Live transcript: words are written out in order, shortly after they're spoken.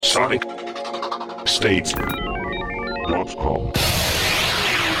SonicState.com.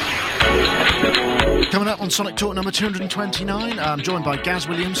 Coming up on Sonic Talk number 229, I'm joined by Gaz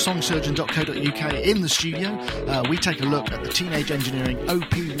Williams, songsurgeon.co.uk in the studio. We take a look at the Teenage Engineering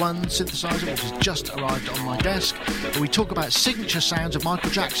OP1 synthesizer, which has just arrived on my desk. We talk about signature sounds of Michael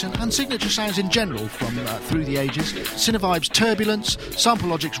Jackson and signature sounds in general from through the ages. Cinevibe's Turbulence, Sample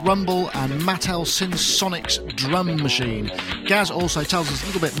Logic's Rumble, and Mattel Synsonic's Drum Machine. Gaz also tells us a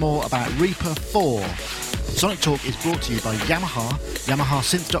little bit more about Reaper 4. Sonic Talk is brought to you by Yamaha,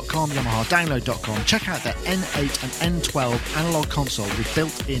 YamahaSynth.com, YamahaDownload.com. Check out their N8 and N12 analog console with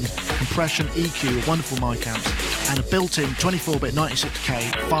built-in compression, EQ, wonderful mic amps, and a built-in 24-bit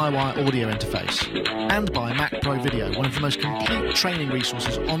 96K Firewire audio interface. And by Mac Pro Video, one of the most complete training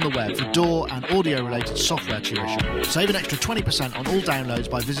resources on the web for DAW and audio-related software tuition. Save an extra 20% on all downloads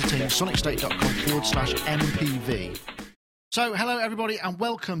by visiting sonicstate.com/MPV. So, hello everybody and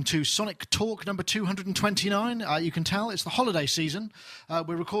welcome to Sonic Talk number 229. You can tell it's the holiday season.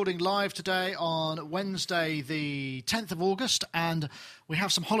 We're recording live today on Wednesday the 10th of August and we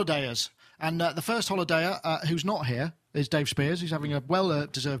have some holidayers. And the first holidayer who's not here is Dave Spears, who's having a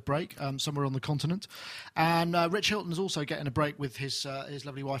well-deserved break somewhere on the continent. And Rich Hilton is also getting a break with his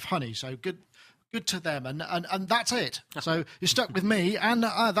lovely wife Honey, so good to them, and that's it. So you're stuck with me, and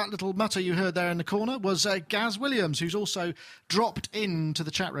that little mutter you heard there in the corner was Gaz Williams, who's also dropped into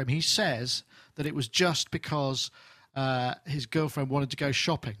the chat room. He says that it was just because his girlfriend wanted to go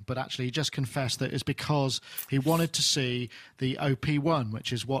shopping, but actually he just confessed that it's because he wanted to see the OP1,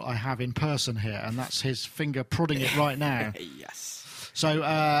 which is what I have in person here, and that's his finger prodding it right now. Yes. So,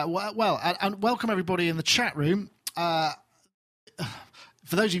 and welcome everybody in the chat room.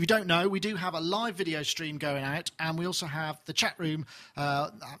 For those of you who don't know, we do have a live video stream going out, and we also have the chat room.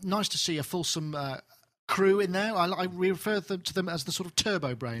 Nice to see a fulsome crew in there. I refer to them as the sort of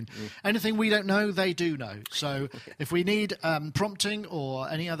turbo brain. Anything we don't know, they do know. So if we need prompting or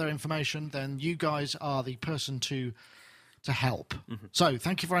any other information, then you guys are the person to help. So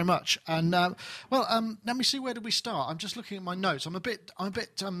thank you very much. And let me see, where did we start? I'm just looking at my notes. I'm a bit out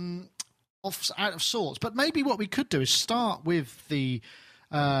of sorts. But maybe what we could do is start with the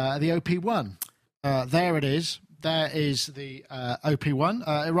OP1. There it is. There is the OP1.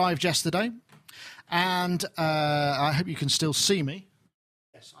 Arrived yesterday. And I hope you can still see me.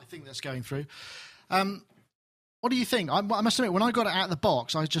 Yes, I think that's going through. What do you think? I must admit, when I got it out of the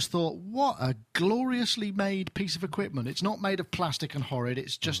box, I just thought, what a gloriously made piece of equipment. It's not made of plastic and horrid.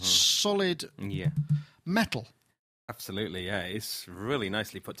 It's just solid metal. Absolutely, yeah. It's really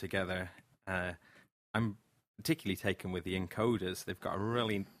nicely put together. I'm particularly taken with the encoders. They've got a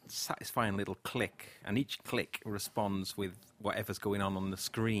really satisfying little click, and each click responds with whatever's going on the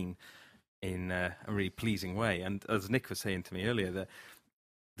screen in a really pleasing way. And as Nick was saying to me earlier,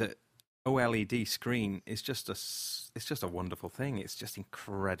 the OLED screen is just a wonderful thing. It's just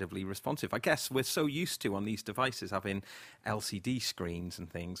incredibly responsive. I guess we're so used to on these devices having LCD screens and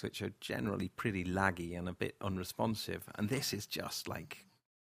things, which are generally pretty laggy and a bit unresponsive. And this is just like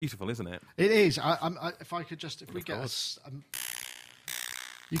beautiful, isn't it? It is.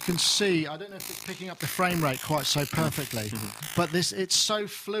 You can see, I don't know if it's picking up the frame rate quite so perfectly, but it's so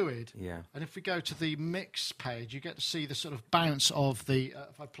fluid. Yeah. And if we go to the mix page, you get to see the sort of bounce of the,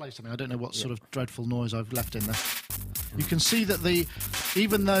 if I play something, I don't know what sort of dreadful noise I've left in there. You can see that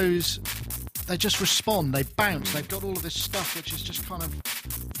even those, they just respond, they bounce, they've got all of this stuff which is just kind of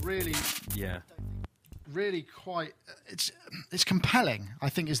really... Yeah. Really quite, it's compelling, I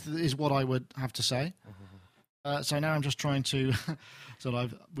think is what I would have to say. So now I'm just trying to,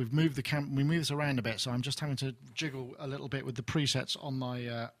 we've moved we move this around a bit, so I'm just having to jiggle a little bit with the presets on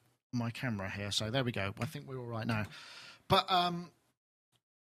my camera here. So there we go. I think we're all right now. But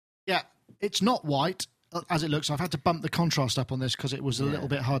it's not white as it looks. I've had to bump the contrast up on this because it was a little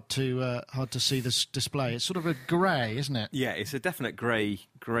bit hard to see this display. It's sort of a grey, isn't it? Yeah, it's a definite grey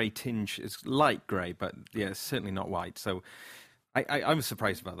tinge. It's light grey, but yeah, it's certainly not white. So I was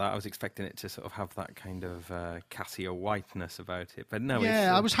surprised about that. I was expecting it to sort of have that kind of Casio whiteness about it, but no.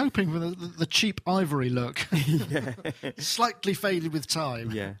 Yeah, I was hoping for the cheap ivory look. Yeah, slightly faded with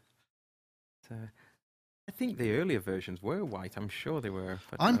time. Yeah. So, I think the earlier versions were white. I'm sure they were.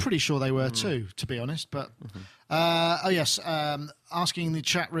 But I'm pretty sure they were too, to be honest. But asking the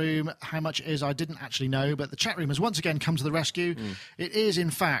chat room how much it is, I didn't actually know, but the chat room has once again come to the rescue. It is,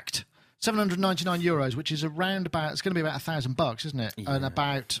 in fact, €799, which is around about, it's going to be about $1,000, isn't it? Yeah. And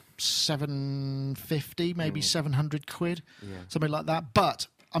about 750, maybe 700 quid, yeah. Something like that. But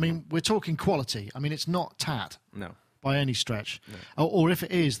I mean, we're talking quality. I mean, it's not tat. No. By any stretch. No. Or if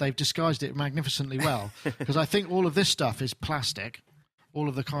it is, they've disguised it magnificently well. Because I think all of this stuff is plastic. all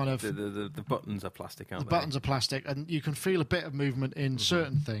of the kind of the buttons are plastic, aren't the they? buttons are plastic, and you can feel a bit of movement in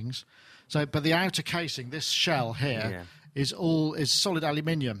certain things. So, but the outer casing, this shell here, is solid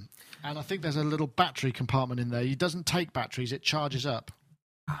aluminium, and I think there's a little battery compartment in there. It doesn't take batteries; it charges up.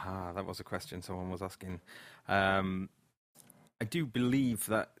 That was a question someone was asking. I do believe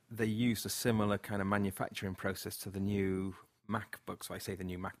that they used a similar kind of manufacturing process to the new MacBooks. So I say the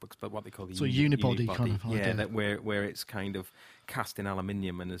new MacBooks, but what they call the unibody kind of idea. Yeah, that where it's kind of cast in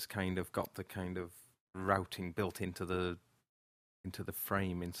aluminium and has kind of got the kind of routing built into the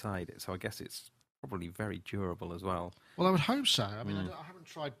frame inside it. So I guess it's probably very durable as well. Well, I would hope so. I mean, I haven't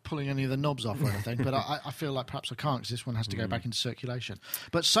tried pulling any of the knobs off or anything, but I feel like perhaps I can't because this one has to go back into circulation.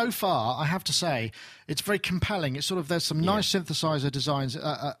 But so far, I have to say, it's very compelling. It's sort of, there's some nice synthesizer designs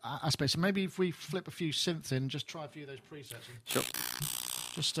aspects. And maybe if we flip a few synths in, just try a few of those presets. Sure.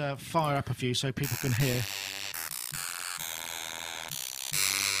 Just fire up a few so people can hear.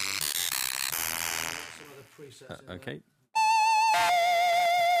 Some of the presets okay.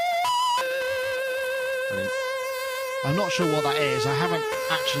 I'm not sure what that is. I haven't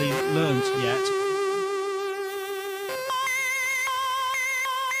actually learnt yet.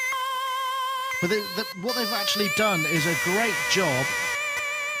 But what they've actually done is a great job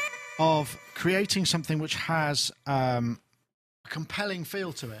of creating something which has a compelling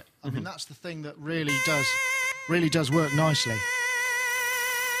feel to it. I mean, that's the thing that really does work nicely.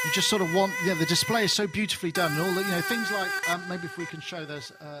 You just sort of want, the display is so beautifully done, and all the, things like maybe if we can show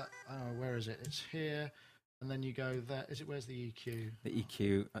this. Where is it? It's here. And then you go there. Where's the EQ? The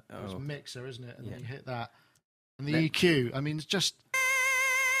EQ. It's mixer, isn't it? And then you hit that. And the EQ. I mean, it's just.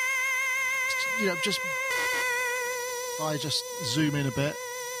 If I just zoom in a bit.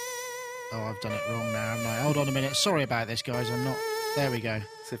 Oh, I've done it wrong now, haven't I? Hold on a minute. Sorry about this, guys. I'm not. There we go.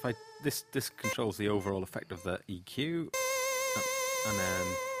 So if this controls the overall effect of the EQ,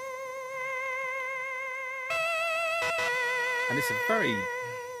 and it's a very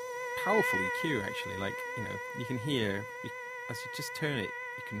powerful EQ, actually. Like, you can hear, as you just turn it,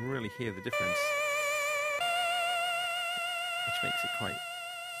 you can really hear the difference, which makes it quite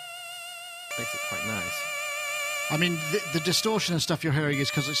nice. I mean, the distortion and stuff you're hearing is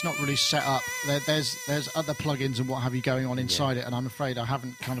because it's not really set up. There's other plugins and what have you going on inside it, and I'm afraid I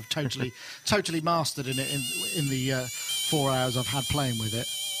haven't kind of totally mastered in it in the 4 hours I've had playing with it.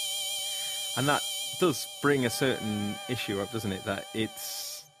 And that does bring a certain issue up, doesn't it? That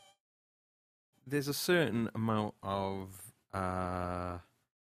there's a certain amount of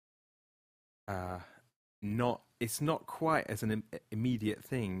it's not quite as an immediate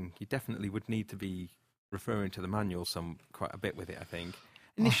thing. You definitely would need to be referring to the manual quite a bit with it, I think.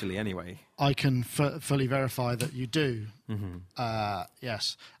 Initially, anyway. I can fully verify that you do. Mm-hmm.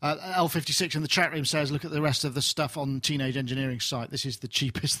 Yes. L56 in the chat room says, look at the rest of the stuff on Teenage Engineering's site. This is the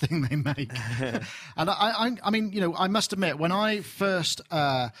cheapest thing they make. And I mean, I must admit, when I first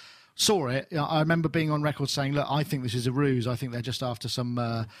saw it, I remember being on record saying, look, I think this is a ruse. I think they're just after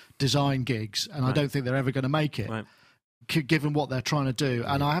some design gigs, and I don't think they're ever going to make it. Right. Given what they're trying to do.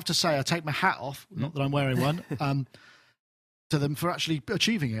 And I have to say, I take my hat off, not that I'm wearing one, to them for actually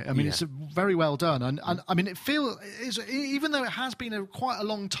achieving it. I mean, it's very well done. And I mean, even though it has been quite a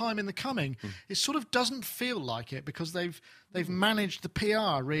long time in the coming, it sort of doesn't feel like it because they've managed the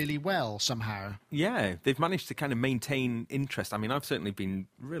PR really well somehow. Yeah, they've managed to kind of maintain interest. I mean, I've certainly been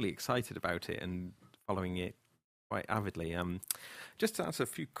really excited about it and following it quite avidly. Just to answer a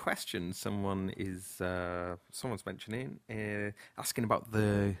few questions, someone's mentioning, asking about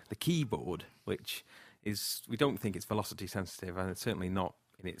the keyboard, which is, we don't think it's velocity sensitive, and it's certainly not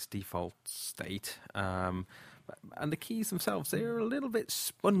in its default state. And the keys themselves, they're a little bit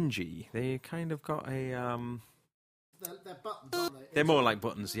spongy. They kind of got a they're buttons, aren't they? They're more like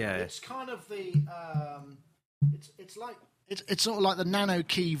buttons, yeah. It's kind of the it's sort of like the Nano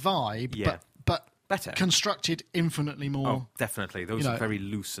Key vibe, but better, constructed infinitely more. Oh, definitely. Those are very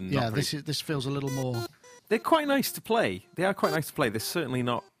loose and not very... this feels a little more. They're quite nice to play. They are quite nice to play. They're certainly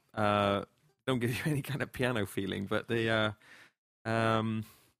not. Don't give you any kind of piano feeling, but they are. They're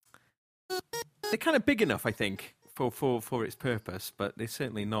kind of big enough, I think, for its purpose. But they're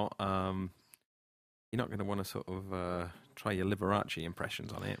certainly not. You're not going to want to sort of try your Liberace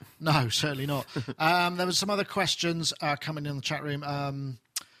impressions on it. No, certainly not. There was some other questions coming in the chat room.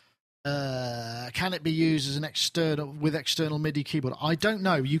 Can it be used as an external MIDI keyboard? I don't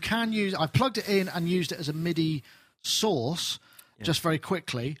know. You can use. I've plugged it in and used it as a MIDI source just very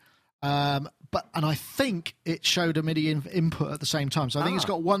quickly. And I think it showed a MIDI input at the same time. So I think it's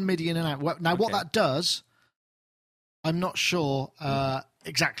got one MIDI in and out. Now, what that does, I'm not sure.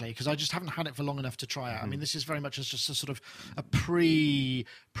 Exactly, because I just haven't had it for long enough to try out. I mean, this is very much just a sort of a preview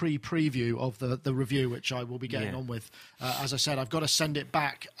of the review, which I will be getting on with. As I said, I've got to send it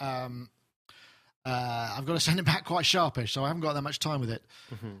back. I've got to send it back quite sharpish, so I haven't got that much time with it.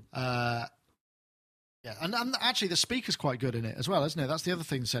 Yeah, and actually the speaker's quite good in it as well, isn't it? That's the other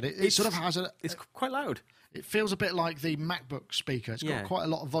thing said. It sort of has It's quite loud. It feels a bit like the MacBook speaker. It's got quite a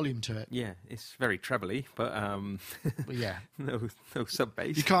lot of volume to it. Yeah, it's very trebly, but But yeah, no sub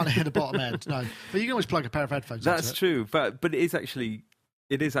bass. you can't hear the bottom end, no. But you can always plug a pair of headphones. That's into it. true, but it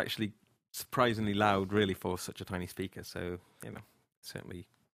is actually surprisingly loud, really, for such a tiny speaker. So certainly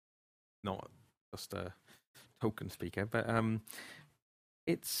not just a token speaker, but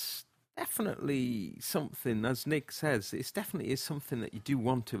it's definitely something, as Nick says, it definitely is something that you do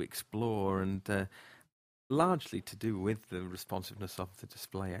want to explore, and largely to do with the responsiveness of the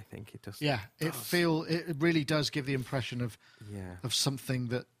display. I think it just it really does give the impression of something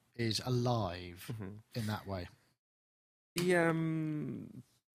that is alive in that way.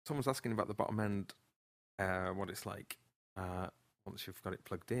 Someone's asking about the bottom end, what it's like once you've got it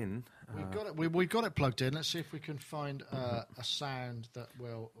plugged in. We've got it plugged in. Let's see if we can find a sound that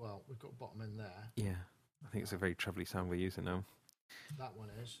will. Well, we've got bottom end there. Yeah, I think it's a very trebly sound we're using now. That one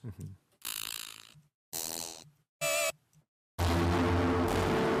is.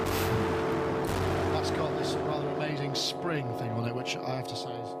 That's got this rather amazing spring thing on it, which I have to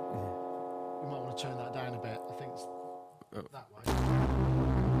say is. You might want to turn that down a bit. I think it's that way.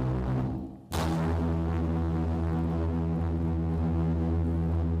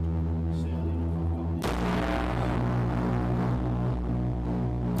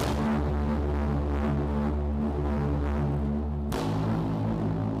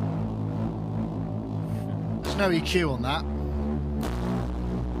 No EQ on that.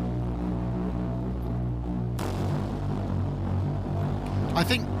 I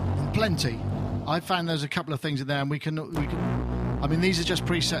think plenty. I found there's a couple of things in there, and we can. I mean, these are just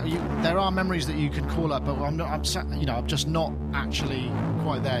preset. There are memories that you can call up, but I'm just not actually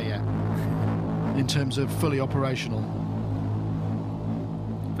quite there yet in terms of fully operational.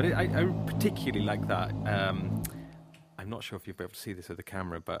 But I particularly like that. I'm not sure if you'll be able to see this with the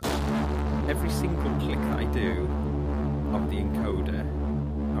camera, but every single click that I do of the encoder,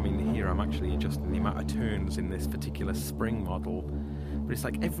 I mean, here I'm actually adjusting the amount of turns in this particular spring model, but it's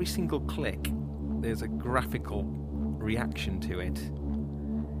like every single click, there's a graphical reaction to it.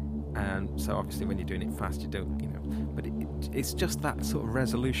 And so obviously when you're doing it fast, you don't, but it's just that sort of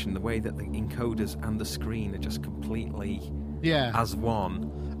resolution, the way that the encoders and the screen are just completely as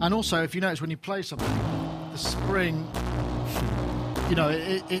one. And also, if you notice when you play something, the spring,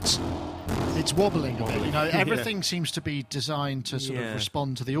 it's wobbling a bit. Everything seems to be designed to sort of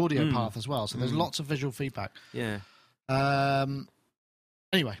respond to the audio path as well. So there's lots of visual feedback. Yeah.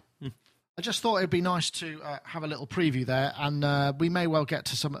 Anyway, I just thought it'd be nice to have a little preview there, and we may well get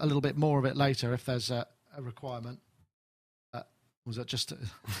to a little bit more of it later if there's a requirement. Was that just...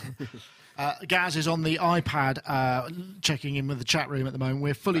 Gaz is on the iPad checking in with the chat room at the moment.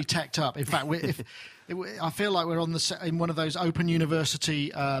 We're fully teched up. In fact, I feel like we're in one of those open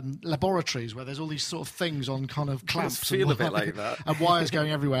university laboratories where there's all these sort of things on kind of clamps. Feel a bit like that. And wires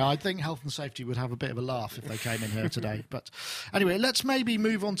going everywhere. I think health and safety would have a bit of a laugh if they came in here today. But anyway, let's maybe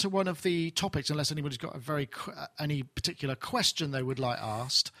move on to one of the topics, unless anybody's got any particular question they would like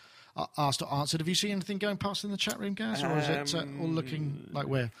asked or answered. Have you seen anything going past in the chat room, Gaz, or is it all looking like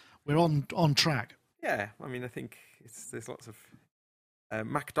we're on track? Yeah, I mean, I think there's lots of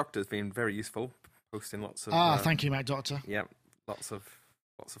Mac Doctor's been very useful, posting lots of. Thank you, Mac Doctor. Yeah, lots of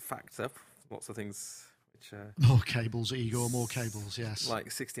facts up, lots of things which. More cables, Igor. More cables. Yes. Like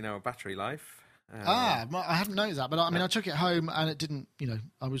 16-hour battery life. I hadn't noticed that, but I mean, I took it home and it didn't.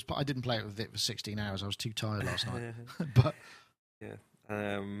 I didn't play it with it for 16 hours. I was too tired last night. But yeah.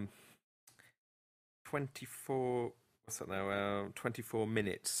 24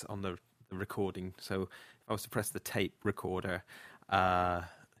 minutes on the recording. So if I was to press the tape recorder,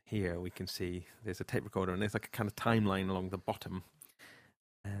 here we can see there's a tape recorder and there's like a kind of timeline along the bottom.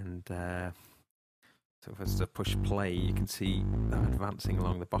 And so if I was to push play, you can see that advancing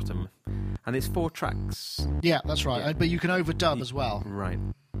along the bottom. And there's 4 tracks. Yeah, that's right. Yeah. But you can overdub as well. Right.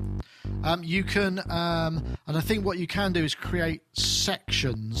 You can, and I think what you can do is create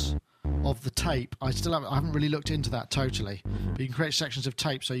sections of the tape. I haven't really looked into that totally, but you can create sections of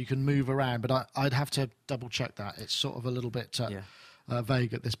tape so you can move around. But I'd have to double check that. It's sort of a little bit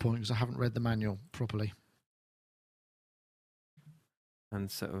vague at this point because I haven't read the manual properly. And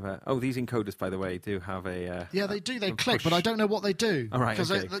sort of, these encoders, by the way, do have a... yeah, they do. They a click, push. but I don't know what they do. All right,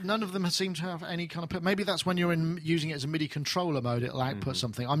 because okay. none of them seem to have any kind of... Maybe that's when you're using it as a MIDI controller mode, it'll output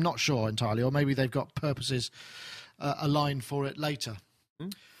something. I'm not sure entirely. Or maybe they've got purposes aligned for it later.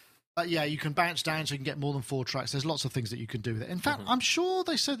 But yeah, you can bounce down so you can get more than 4 tracks. There's lots of things that you can do with it. In fact, I'm sure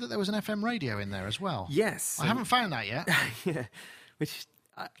they said that there was an FM radio in there as well. Yes. I haven't found that yet. Yeah, which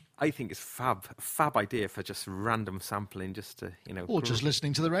I think is fab idea for just random sampling, just to, Or just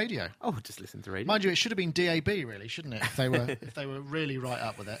listening to the radio. Oh, just listen to radio. Mind you, it should have been DAB, really, shouldn't it? If they were, if they were really right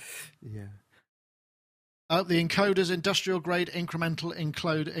up with it. Yeah. Oh, the encoders, industrial grade incremental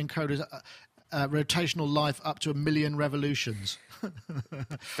encoders, rotational life up to 1 million revolutions.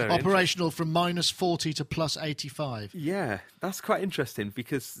 Operational from -40 to +85. Yeah, that's quite interesting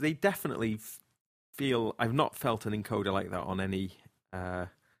because they definitely feel. I've not felt an encoder like that on any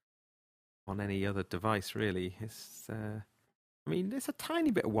other device, really. It's, there's a tiny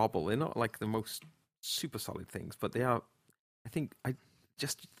bit of wobble. They're not like the most super solid things, but they are. I think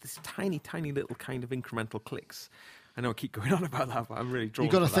just this tiny, tiny little kind of incremental clicks. I know I keep going on about that, but I'm really drawn.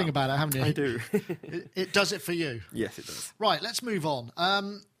 You've got to to think that. about it, haven't you? I do. it does it for you. Yes, it does. Right, let's move on.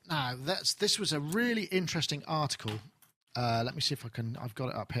 Now, this was a really interesting article. Let me see if I've got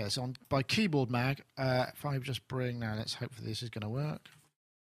it up here. It's by Keyboard Mag. If I just bring now, let's hope that this is going to work.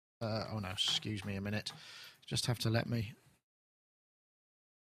 Oh no, excuse me a minute. Just have to let me.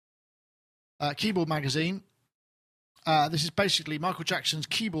 Keyboard Magazine. This is basically Michael Jackson's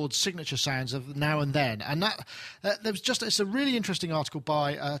keyboard signature sounds of Now and Then, and that it's a really interesting article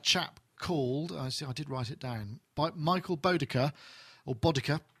by a chap called I did write it down, by Michael Bodica,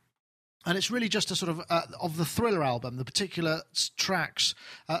 and it's really just a sort of the Thriller album, the particular tracks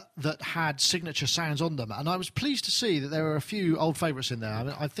that had signature sounds on them, and I was pleased to see that there were a few old favourites in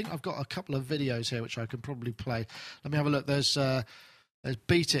there. I think I've got a couple of videos here which I can probably play. Let me have a look. There's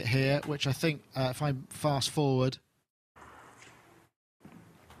Beat It here, which I think if I fast forward.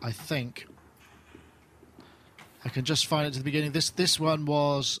 I think I can just find it to the beginning. This one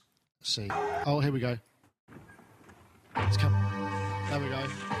was. Let's see. Oh, here we go. It's come. There we go.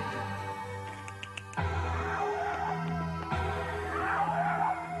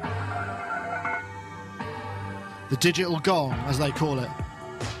 The digital gong, as they call it.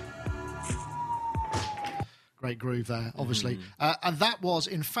 Great groove there, obviously. And that was,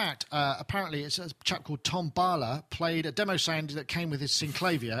 in fact, apparently it's a chap called Tom Bala played a demo sound that came with his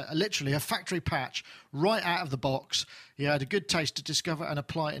Synclavier, literally a factory patch right out of the box. He had a good taste to discover and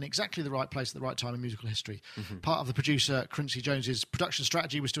apply it in exactly the right place at the right time in musical history. Part of the producer, Quincy Jones's production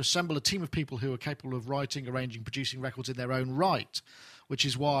strategy was to assemble a team of people who were capable of writing, arranging, producing records in their own right, which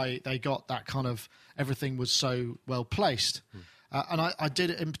is why they got that kind of, everything was so well placed. And I did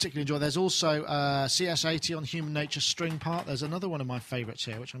in particular enjoy. There's also CS80 on Human Nature string part. There's another one of my favourites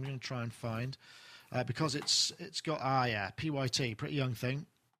here, which I'm going to try and find because it's got PYT, Pretty Young Thing,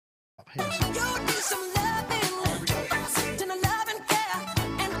 up here.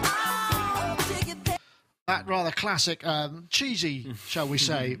 That rather classic, cheesy, shall we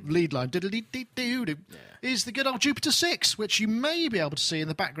say, lead line is the good old Jupiter 6, which you may be able to see in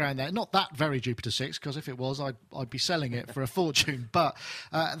the background there. Not that very Jupiter 6, because if it was, I'd be selling it for a fortune. But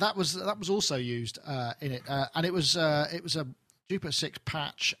that was also used in it, and it was a Jupiter 6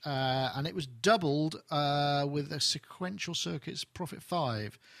 patch, and it was doubled with a sequential circuits Prophet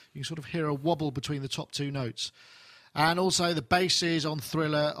 5. You can sort of hear a wobble between the top two notes, and also the basses on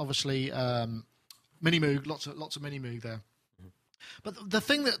Thriller, obviously. Mini Moog, lots of Mini Moog there. But the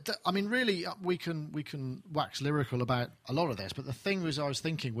thing that I mean, really, we can wax lyrical about a lot of this. But the thing was, I was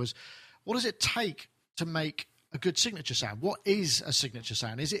thinking was, what does it take to make a good signature sound? What is a signature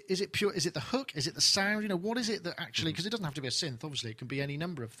sound? Is it pure? Is it the hook? Is it the sound? You know, what is it that actually? Because it doesn't have to be a synth. Obviously, it can be any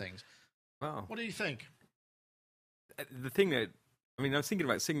number of things. Wow. What do you think? The thing that I was thinking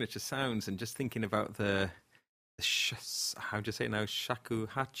about signature sounds and just thinking about how do you say it now?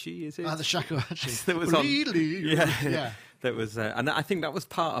 Shakuhachi, is it? The shakuhachi. That was yeah. That was, and I think that was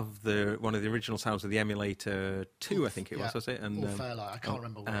part of one of the original sounds of the Emulator 2. I think it was it? And Fairlight. I can't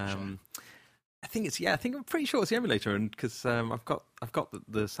remember which. I think it's I think I'm pretty sure it's the Emulator, and because I've got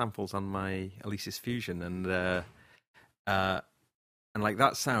the samples on my Alesis Fusion, and like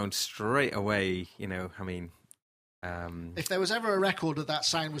that sound straight away. You know, I mean. If there was ever a record that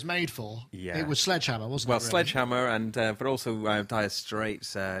sound was made for, it was Sledgehammer, wasn't it? Well, really? Sledgehammer, and but also Dire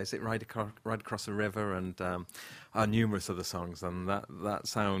Straits. Is it Ride Across the River, and numerous other songs. And that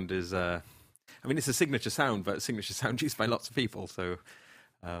sound is, it's a signature sound, but a signature sound used by lots of people. So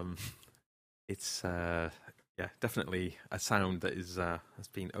it's definitely a sound that has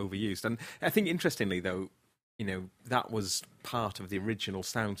been overused. And I think interestingly, though, that was part of the original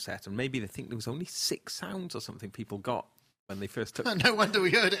sound set, and maybe they think there was only 6 sounds or something people got when they first took. No wonder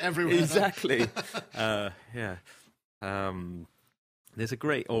we heard it everywhere. Exactly. Yeah. There's a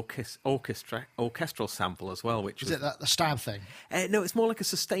great orchestral sample as well, which is it the stab thing? No, it's more like a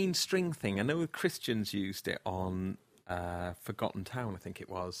sustained string thing. I know the Christians used it on Forgotten Town, I think it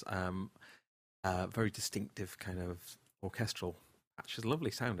was. Very distinctive kind of orchestral. Which is a lovely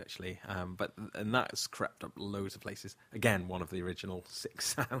sound, actually. And that's crept up loads of places. Again, one of the original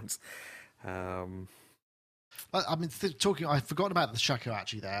 6 sounds. I mean, I've forgotten about the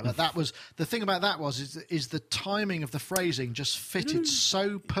shakuhachi there, but that was the thing about that is the timing of the phrasing just fitted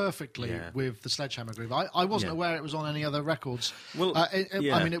so perfectly with the Sledgehammer groove. I wasn't aware it was on any other records. Well, I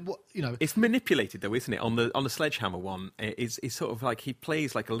mean, it's manipulated though, isn't it? On the Sledgehammer one, it's sort of like he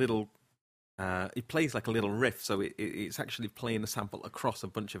plays like a little. It plays like a little riff, so it's actually playing the sample across a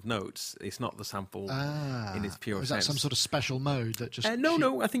bunch of notes. It's not the sample in its pure sense. Is that some sort of special mode that just?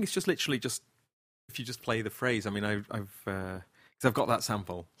 No. I think it's just literally just if you just play the phrase. I mean, I've got that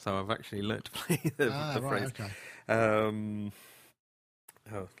sample, so I've actually learnt to play the phrase. Okay.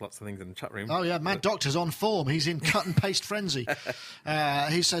 Lots of things in the chat room. Oh, yeah, Mad Doctor's on form. He's in cut and paste frenzy.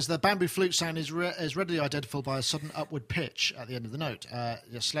 He says the bamboo flute sound is readily identifiable by a sudden upward pitch at the end of the note.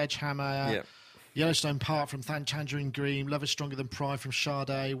 Sledgehammer, Yellowstone Park from Tangerine Dream, Love is Stronger Than Pride from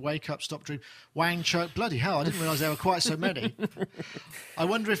Sade, Wake Up, Stop Dream, Wang Choke. Bloody hell, I didn't realise there were quite so many. I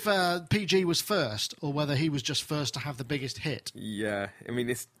wonder if PG was first or whether he was just first to have the biggest hit. Yeah, I mean,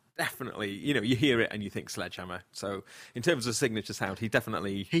 it's definitely, you hear it and you think Sledgehammer. So in terms of signature sound, he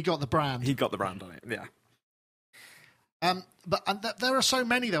got the brand. He got the brand on it, yeah. But there are so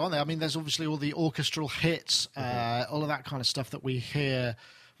many, though, aren't there? I mean, there's obviously all the orchestral hits, all of that kind of stuff that we hear.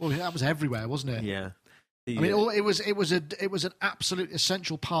 Well, that was everywhere, wasn't it? Yeah. I mean, it was an absolute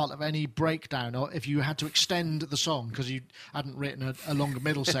essential part of any breakdown. Or if you had to extend the song because you hadn't written a longer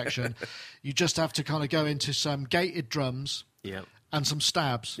middle section, you just have to kind of go into some gated drums. Yeah. And some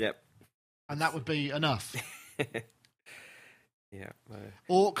stabs. Yep. And that would be enough. Yeah.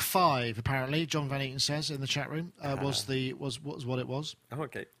 Orc 5, apparently, John Van Eaton says in the chat room, was what it was. Oh,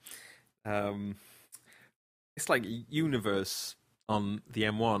 okay. It's like Universe on the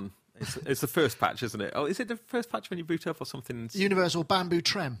M1. It's the first patch, isn't it? Oh, is it the first patch when you boot up or something? Universe or Bamboo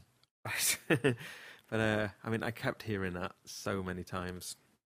Trem. But, I mean, I kept hearing that so many times.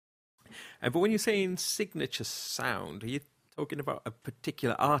 But when you're saying signature sound, are you talking about a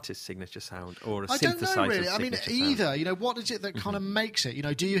particular artist's signature sound or a synthesizer? I don't know, really. I mean, either. What is it that kind of makes it?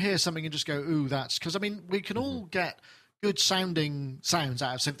 Do you hear something and just go, ooh, that's... Because, I mean, we can all get good sounding sounds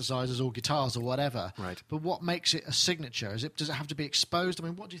out of synthesizers or guitars or whatever. Right. But what makes it a signature? Does it have to be exposed? I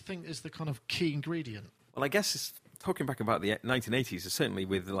mean, what do you think is the kind of key ingredient? Well, I guess it's talking back about the 1980s, certainly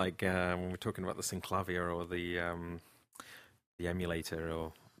with like when we're talking about the Synclavier or the emulator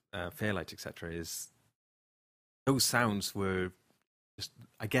or Fairlight, etc., is those sounds were just,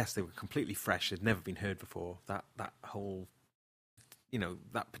 I guess they were completely fresh. They'd never been heard before. That whole,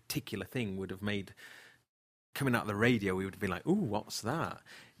 that particular thing would have made, coming out of the radio, we would have been like, ooh, what's that?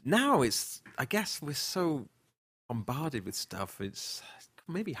 Now I guess we're so bombarded with stuff, it's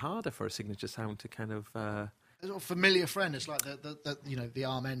maybe harder for a signature sound to kind of... A familiar friend. It's like the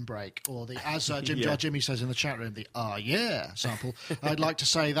Amen break, or the, as Jimmy says in the chat room, the yeah sample. I'd like to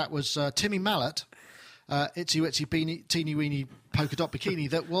say that was Timmy Mallet, Itsy Witsy Teeny Weeny Polka Dot Bikini.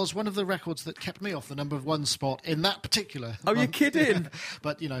 That was one of the records that kept me off the number 1 spot in that particular. Oh, you're kidding!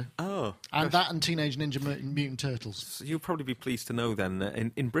 But oh, and gosh. That and Teenage Ninja Mutant Turtles. So you'll probably be pleased to know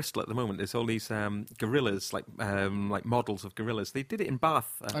then in Bristol at the moment there's all these gorillas, like models of gorillas. They did it in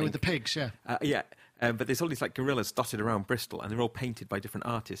Bath. I think. With the pigs, yeah. Yeah. But there's all these like gorillas dotted around Bristol, and they're all painted by different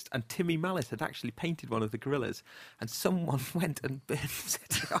artists. And Timmy Mallet had actually painted one of the gorillas, and someone went and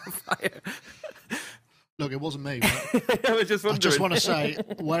set it on fire. Look, it wasn't me. I just want to say,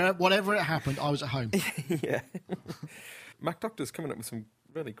 whatever it happened, I was at home. Yeah. Mac Doctor's coming up with some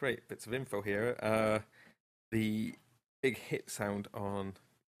really great bits of info here. The big hit sound on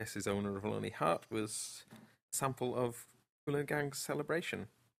Guess Owner of a Lonely Heart was a sample of Kool and Gang's Celebration.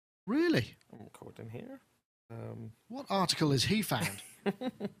 Really? I'm recording here. What article has he found?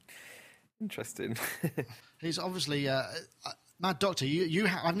 Interesting. He's obviously... Mad Doctor,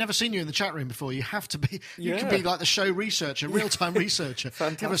 I've never seen you in the chat room before. You have to be. You can be like the show researcher, real-time researcher.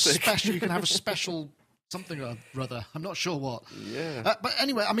 Fantastic. You can have a special something or other. I'm not sure what. Yeah. But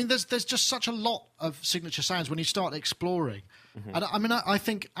anyway, I mean, there's just such a lot of signature sounds when you start exploring. And I mean, I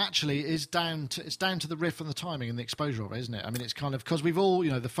think actually it's down to the riff and the timing and the exposure of it, isn't it? I mean, it's kind of because we've all,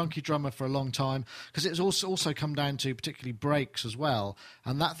 the funky drummer for a long time, because it's also come down to particularly breaks as well,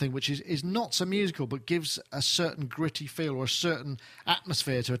 and that thing which is not so musical but gives a certain gritty feel or a certain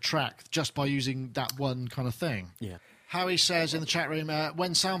atmosphere to a track just by using that one kind of thing. Yeah. Howie says in the chat room,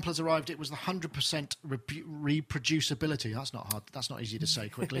 when samplers arrived, it was the 100% reproducibility. That's not hard. That's not easy to say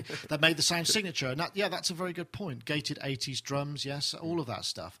quickly. That made the sound signature. And that's a very good point. Gated 80s drums, yes, all of that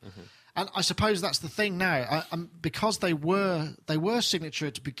stuff. And I suppose that's the thing now, because they were signature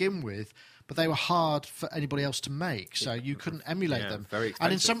to begin with, but they were hard for anybody else to make, so you couldn't emulate them. Very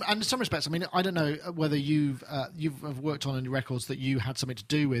expensive. And in some respects, I mean, I don't know whether you've worked on any records that you had something to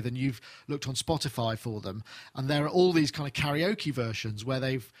do with, and you've looked on Spotify for them, and there are all these kind of karaoke versions where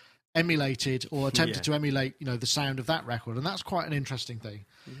they've emulated or attempted to emulate, the sound of that record, and that's quite an interesting thing.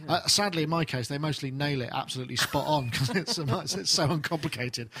 Sadly, in my case, they mostly nail it absolutely spot on because it's so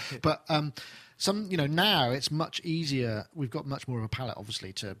uncomplicated. But now it's much easier. We've got much more of a palette,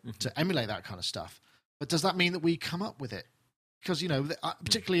 obviously, to emulate that kind of stuff. But does that mean that we come up with it? Because,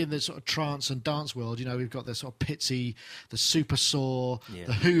 particularly in the sort of trance and dance world, we've got the sort of Pitsy, the Super Saw,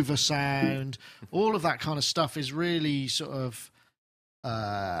 the Hoover sound, all of that kind of stuff is really sort of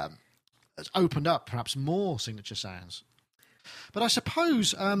it's opened up perhaps more signature sounds. But I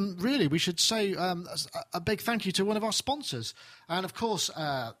suppose, really, we should say a big thank you to one of our sponsors. And, of course,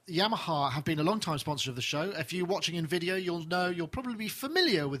 Yamaha have been a long-time sponsor of the show. If you're watching in video, you'll probably be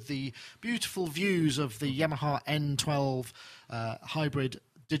familiar with the beautiful views of the Yamaha N12 hybrid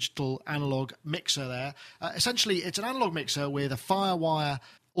digital analog mixer there. Essentially, it's an analog mixer with a Firewire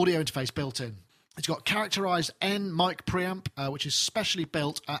audio interface built in. It's got characterized N mic preamp, which is specially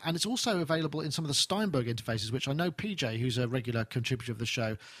built, and it's also available in some of the Steinberg interfaces, which I know PJ, who's a regular contributor of the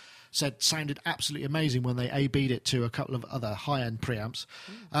show, said sounded absolutely amazing when they A-B'd it to a couple of other high-end preamps.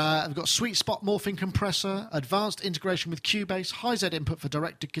 We've got Sweet Spot morphing compressor, advanced integration with Cubase, high-Z input for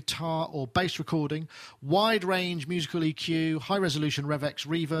directed guitar or bass recording, wide-range musical EQ, high-resolution RevX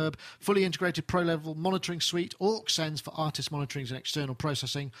reverb, fully integrated pro-level monitoring suite, aux sends for artist monitoring and external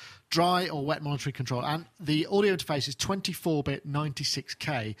processing, dry or wet monitoring control, and the audio interface is 24-bit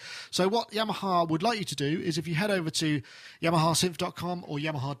 96K. So what Yamaha would like you to do is if you head over to YamahaSynth.com or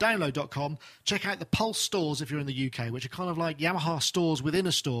YamahaDownload.com, check out the Pulse stores if you're in the UK, which are kind of like Yamaha stores within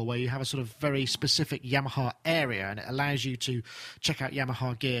a store where you have a sort of very specific Yamaha area, and it allows you to check out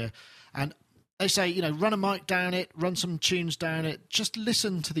Yamaha gear. And they say, run a mic down it, run some tunes down it, just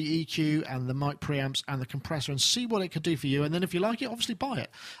listen to the EQ and the mic preamps and the compressor and see what it could do for you. And then if you like it, obviously buy it.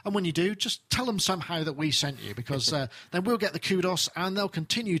 And when you do, just tell them somehow that we sent you, because then we'll get the kudos and they'll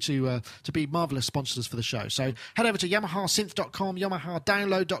continue to be marvellous sponsors for the show. So head over to YamahaSynth.com,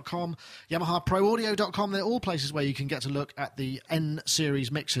 YamahaDownload.com, YamahaProAudio.com. They're all places where you can get to look at the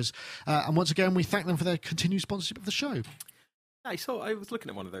N-series mixers. And once again, we thank them for their continued sponsorship of the show. I was looking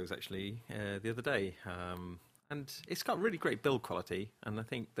at one of those actually the other day, and it's got really great build quality. And I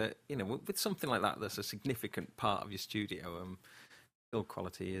think that with something like that, that's a significant part of your studio. Build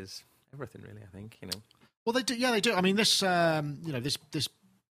quality is everything, really. I think Well, they do. Yeah, they do. I mean, this this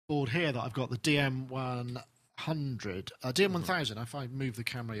board here that I've got, the DM1000. If I move the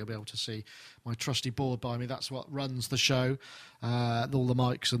camera, you'll be able to see my trusty board by me. That's what runs the show, all the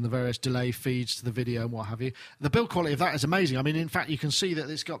mics and the various delay feeds to the video and what have you. The build quality of that is amazing. I mean, in fact, you can see that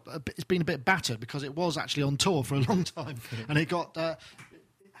it's been a bit battered because it was actually on tour for a long time, and it got. It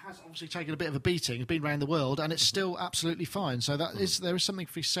has obviously taken a bit of a beating. It's been around the world, and it's still absolutely fine. So there is something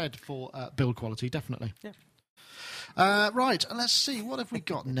to be said for build quality, definitely. Yeah. Right, and let's see, what have we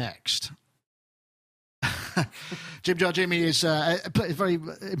got next? Jim Jar Jimmy is very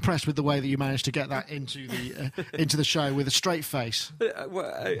impressed with the way that you managed to get that into the show with a straight face.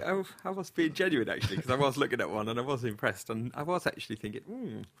 Well, I was being genuine actually, because I was looking at one and I was impressed, and I was actually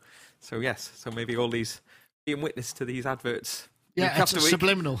thinking, So yes, so maybe all these being witness to these adverts. Yeah, it's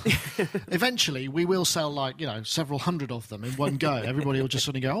subliminal. Eventually, we will sell several hundred of them in one go. Everybody will just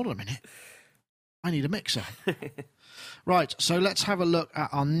suddenly go, hold on a minute, I need a mixer. Right, so let's have a look at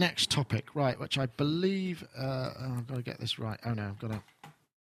our next topic, right, which I believe... I've got to get this right. Oh, no, I've got to...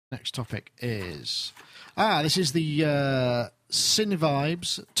 Next topic is... this is the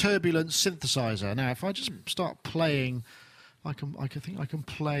Cinevibes Turbulence Synthesizer. Now, if I just start playing... I think I can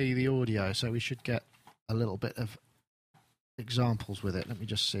play the audio, so we should get a little bit of examples with it. Let me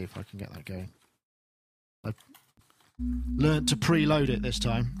just see if I can get that going. I've learned to preload it this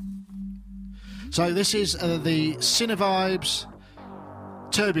time. So this is the Cinevibes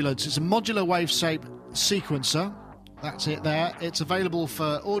Turbulence. It's a modular wave sequencer. That's it there. It's available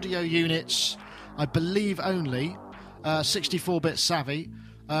for audio units, I believe only, 64-bit savvy.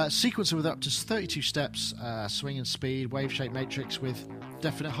 Sequencer with up to 32 steps, swing and speed, wave shape matrix with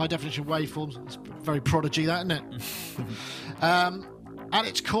high definition waveforms. It's very Prodigy, that, isn't it? At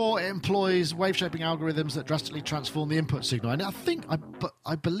its core, it employs wave shaping algorithms that drastically transform the input signal. And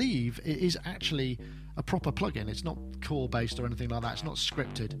I believe it is actually a proper plugin. It's not core based or anything like that. It's not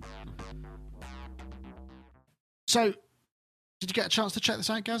scripted. So, did you get a chance to check this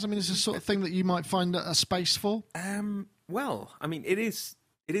out, Gaz? I mean, is this the sort of thing that you might find a space for? Well, I mean, it is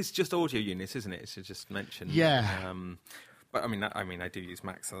just audio units, isn't it? It's just mentioned. Yeah. But I mean, I do use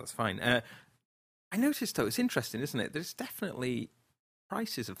Mac, so that's fine. I noticed though, it's interesting, isn't it? There's definitely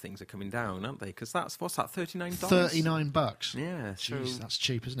prices of things are coming down, aren't they? Because what's that, $39? $39. Yeah. Jeez, that's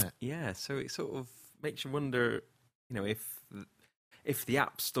cheap, isn't it? Yeah. So it sort of makes you wonder, if the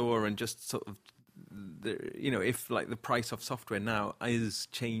App Store and just sort of if like the price of software now is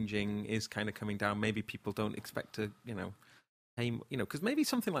changing, is kind of coming down. Maybe people don't expect to, pay, because maybe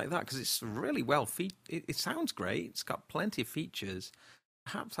something like that, because it's really well it sounds great. It's got plenty of features.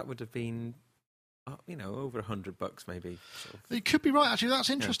 Perhaps that would have been, over $100 maybe. Sort of. You could be right, actually. That's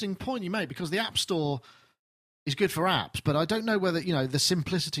an interesting point you made, because the App Store is good for apps, but I don't know whether, the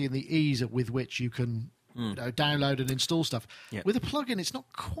simplicity and the ease with which you can download and install stuff. Yeah. With a plugin, it's not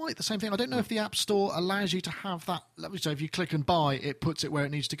quite the same thing. I don't know if the App Store allows you to have that. So if you click and buy, it puts it where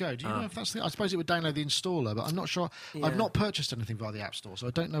it needs to go. Do you know if that's I suppose it would download the installer, but I'm not sure. Yeah. I've not purchased anything via the App Store, so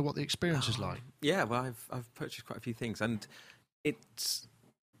I don't know what the experience is like. Yeah, well, I've purchased quite a few things, and it's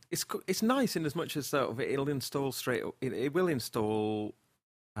nice in as much as it'll install straight. It will install.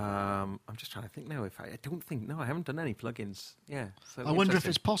 I'm just trying to think now. I haven't done any plugins. Yeah, so I wonder if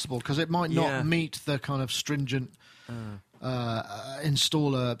it's possible, because it might not meet the kind of stringent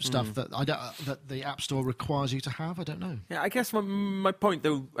installer stuff that the App Store requires you to have. I don't know. Yeah, I guess my point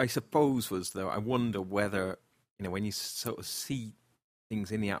though, I suppose, was I wonder whether when you sort of see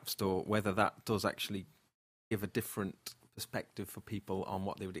things in the App Store, whether that does actually give a different perspective for people on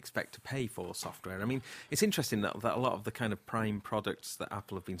what they would expect to pay for software. I mean, it's interesting that a lot of the kind of prime products that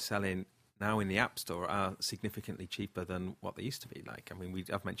Apple have been selling now in the App Store are significantly cheaper than what they used to be. Like, I mean,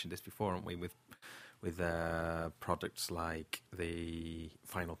 I've mentioned this before, haven't we, with products like the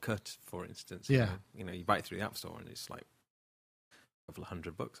Final Cut, for instance. Yeah. You buy it through the App Store and it's like a couple of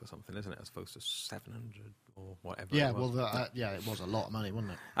 $100 or something, isn't it, as opposed to 700 or whatever. Yeah, it was a lot of money,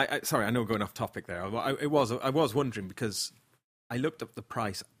 wasn't it? Sorry, I know we're going off topic there. I was wondering, because I looked up the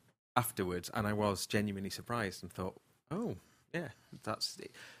price afterwards and I was genuinely surprised and thought, oh yeah, that's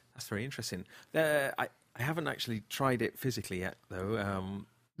very interesting. I haven't actually tried it physically yet though.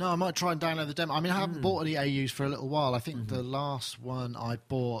 No, I might try and download the demo. I mean, I haven't bought any AUs for a little while. I think the last one I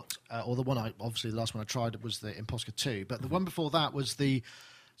bought, or the last one I tried was the Imposca 2, but the one before that was the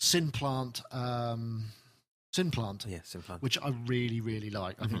Synplant. Yeah, Synplant. Which I really, really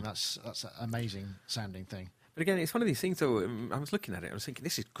like. I think that's an amazing sounding thing. But again, it's one of these things, though, I was looking at it, I was thinking,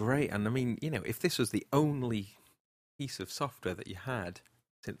 this is great. And I mean, if this was the only piece of software that you had,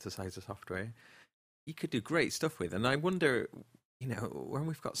 synthesizer software, you could do great stuff with. And I wonder, when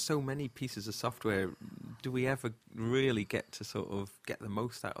we've got so many pieces of software, do we ever really get to sort of get the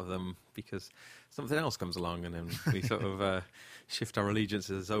most out of them? Because something else comes along and then we sort of shift our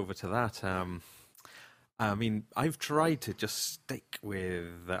allegiances over to that. I mean, I've tried to just stick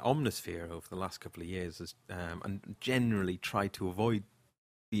with Omnisphere over the last couple of years and generally try to avoid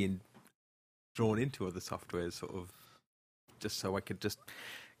being drawn into other softwares, sort of just so I could just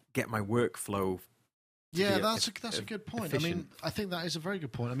get my workflow. Yeah, that's a good point. Efficient. I mean, I think that is a very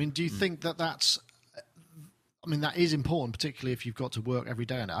good point. I mean, do you think that is important, particularly if you've got to work every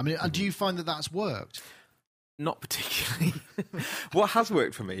day on it? I mean, do you find that that's worked? Not particularly. What has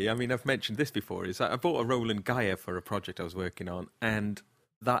worked for me, I mean, I've mentioned this before, is that I bought a Roland Gaia for a project I was working on, and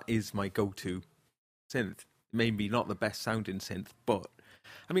that is my go-to synth. Maybe not the best sounding synth, but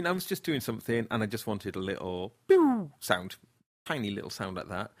I mean, I was just doing something and I just wanted a little sound, tiny little sound like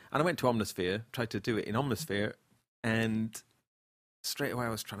that. And I went to Omnisphere, tried to do it in Omnisphere, and straight away I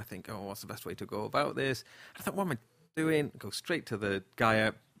was trying to think, what's the best way to go about this? I thought, what am I doing? Go straight to the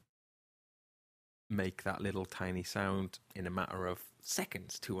Gaia, make that little tiny sound in a matter of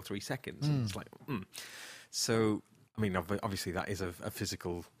seconds, 2 or 3 seconds. And it's like, So, I mean, obviously that is a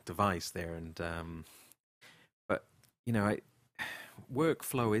physical device there, and but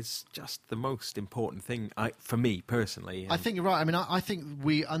workflow is just the most important thing for me personally. I think you're right. I mean, I think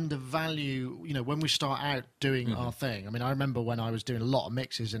we undervalue, when we start out doing our thing. I mean, I remember when I was doing a lot of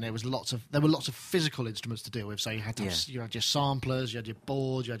mixes, and there were lots of physical instruments to deal with. So you had you had your samplers, you had your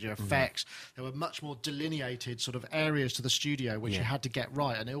boards, you had your effects. There were much more delineated sort of areas to the studio which you had to get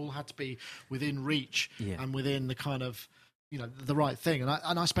right, and it all had to be within reach and within the kind of the right thing.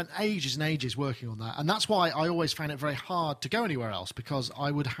 And I spent ages and ages working on that, and that's why I always found it very hard to go anywhere else, because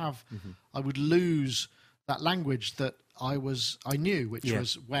I would lose that language that I knew, which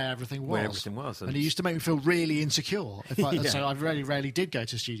was where everything was. And it used to make me feel really insecure. So I very rarely did go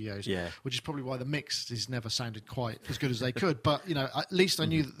to studios, which is probably why the mixes never sounded quite as good as they could. But, at least I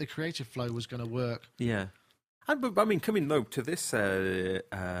knew that the creative flow was going to work. Yeah. And, I mean, coming though to this, I've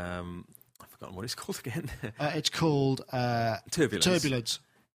forgotten what it's called again. It's called Turbulence.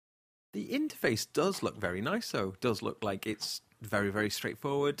 The interface does look very nice, though. It does look like it's very, very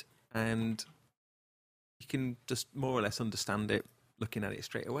straightforward, and you can just more or less understand it looking at it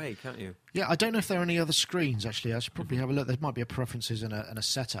straight away, can't you? Yeah, I don't know if there are any other screens, actually. I should probably have a look. There might be a preferences and a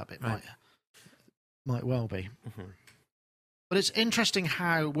setup. It might well be. Mm-hmm. But it's interesting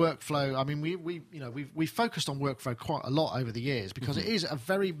how workflow. I mean, we focused on workflow quite a lot over the years, because it is a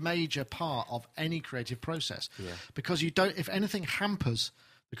very major part of any creative process. Yeah. Because if anything hampers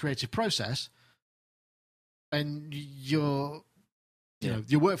the creative process, then your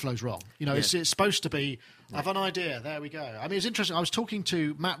workflow's wrong. It's supposed to be, I have an idea, there we go. I mean, it's interesting. I was talking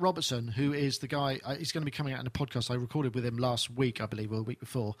to Matt Robertson, who is the guy, he's going to be coming out in a podcast. I recorded with him last week, I believe, or the week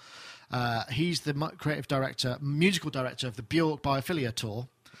before. He's the creative director, musical director of the Bjork Biophilia tour,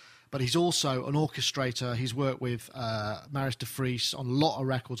 but he's also an orchestrator. He's worked with Maris de Vries on a lot of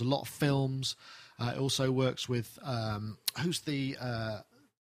records, a lot of films. He also works with, who's the...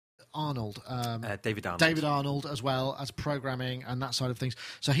 Arnold. David Arnold. David Arnold, as well as programming and that side of things.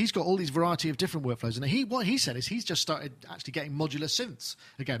 So he's got all these variety of different workflows. And what he said is he's just started actually getting modular synths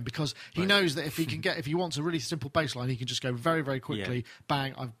again, because he knows that if he wants a really simple bass line, he can just go very, very quickly,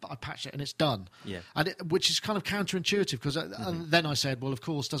 bang, I patched it and it's done. Yeah. Which is kind of counterintuitive, because and then I said, well, of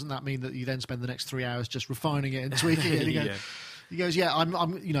course, doesn't that mean that you then spend the next 3 hours just refining it and tweaking it? And he goes, yeah,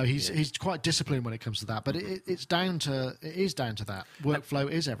 he's quite disciplined when it comes to that, but it is down to that. Workflow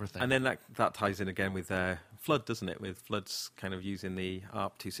is everything. And then that ties in again with Flood, doesn't it? With Flood's kind of using the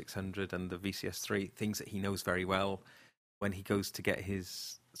ARP 2600 and the VCS3, things that he knows very well. When he goes to get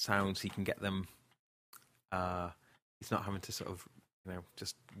his sounds, he can get them. He's not having to sort of,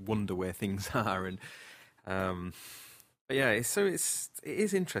 just wonder where things are. And but yeah, it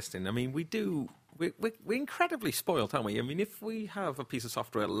is interesting. I mean, we're incredibly spoiled, aren't we? I mean, if we have a piece of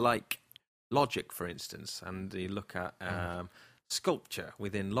software like Logic, for instance, and you look at Sculpture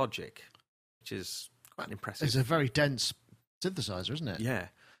within Logic, which is quite an impressive. It's a very dense synthesizer, isn't it? Yeah.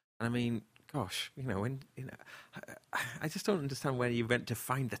 I mean, gosh, I just don't understand where you went to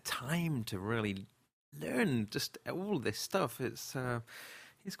find the time to really learn just all this stuff. It's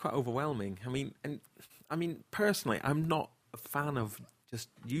quite overwhelming. I mean, personally, I'm not a fan of just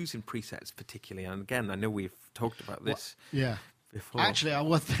using presets particularly. And again, I know we've talked about this. Before. Actually,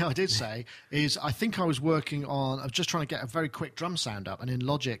 one thing I did say is I think I was just trying to get a very quick drum sound up, and in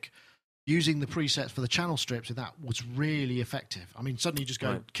Logic, using the presets for the channel strips, and that was really effective. I mean, suddenly you just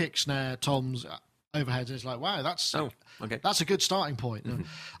go kick, snare, toms, overheads, and it's like, wow, that's a good starting point.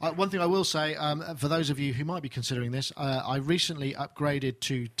 Mm-hmm. One thing I will say, for those of you who might be considering this, I recently upgraded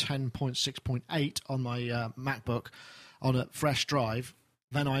to 10.6.8 on my MacBook on a fresh drive.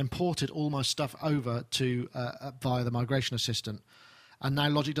 Then I imported all my stuff over to via the migration assistant, and now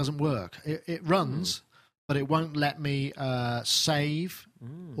Logic doesn't work. It runs, but it won't let me save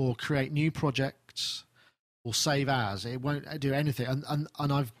or create new projects or save as. It won't do anything. And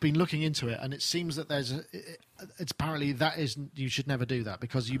I've been looking into it, and it seems that it's apparently you should never do that,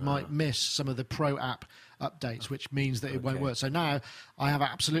 because you might miss some of the Pro app updates, which means that it won't work. So now I have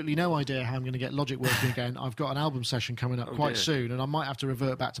absolutely no idea how I'm going to get Logic working again. I've got an album session coming up quite soon, and I might have to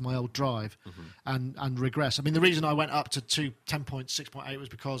revert back to my old drive and regress. I mean, the reason I went up to 10.6.8 was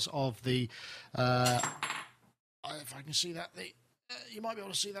because of the if I can see that, you might be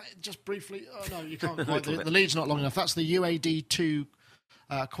able to see that just briefly. Oh, no, you can't quite. The lead's not long enough. That's the UAD2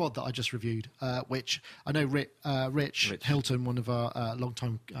 quad that I just reviewed, which I know Rich Hilton, one of our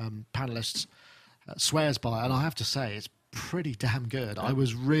long-time panellists, swears by, and I have to say it's pretty damn good. I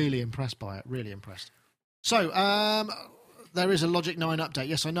was really impressed by it, really impressed. So, there is a Logic 9 update.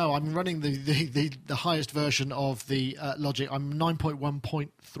 Yes, I know. I'm running the highest version of the Logic. I'm 9.1.3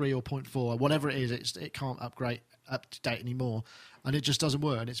 or 0.4, whatever it is. It can't up to date anymore, and it just doesn't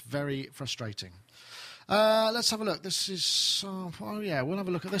work, and it's very frustrating. Let's have a look. This is we'll have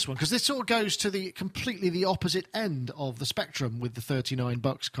a look at this one because this sort of goes to the completely the opposite end of the spectrum with the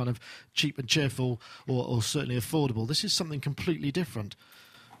 $39 kind of cheap and cheerful or certainly affordable. This is something completely different.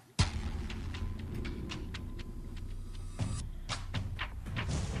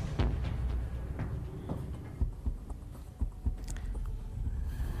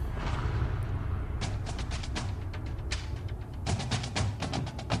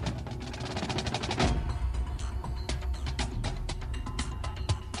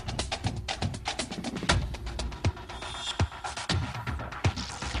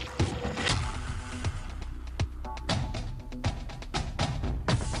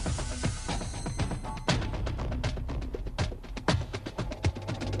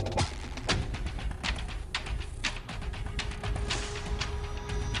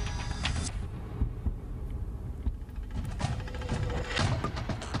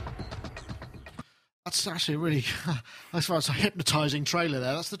 That's actually a really, as far as a hypnotising trailer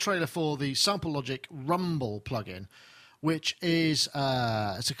there. That's the trailer for the Sample Logic Rumble plugin, which is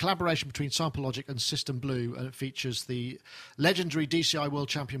it's a collaboration between Sample Logic and System Blue, and it features the legendary DCI World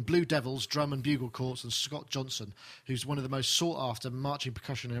Champion Blue Devils drum and bugle corps and Scott Johnson, who's one of the most sought-after marching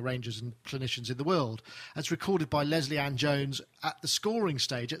percussion arrangers and clinicians in the world. And it's recorded by Leslie Ann Jones at the scoring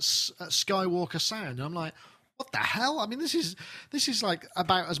stage at Skywalker Sound. And I'm like, what the hell? I mean, this is like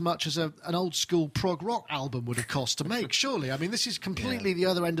about as much as an old school prog rock album would have cost to make, surely. I mean, this is completely the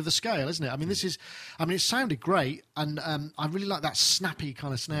other end of the scale, isn't it? I mean, it sounded great, and I really like that snappy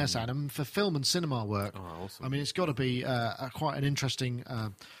kind of snare sound. I mean, for film and cinema work, awesome. I mean, it's got to be quite an interesting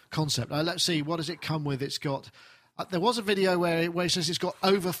concept. Let's see, what does it come with? It's got... there was a video where it says it's got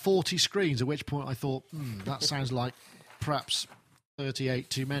over 40 screens, at which point I thought, that sounds like perhaps 38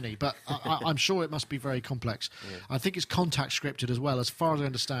 too many, but I'm sure it must be very complex. Yeah. I think it's contact scripted as well, as far as I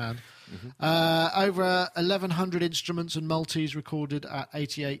understand. Over 1,100 instruments and multis recorded at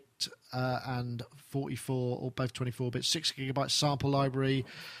 88 and 44, or both 24-bit, 6 gigabyte sample library,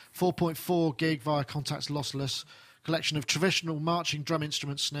 4.4 gig via contacts lossless, collection of traditional marching drum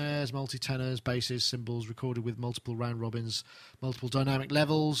instruments, snares, multi-tenors, basses, cymbals, recorded with multiple round robins, multiple dynamic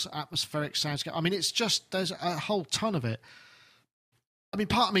levels, atmospheric soundscape. I mean, it's just, there's a whole ton of it. I mean,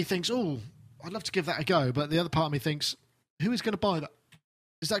 part of me thinks, I'd love to give that a go, but the other part of me thinks, who is going to buy that?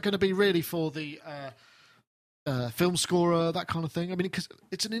 Is that going to be really for the film scorer, that kind of thing? I mean, because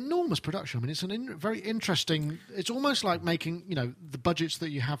it's an enormous production. I mean, it's very interesting. It's almost like making, the budgets that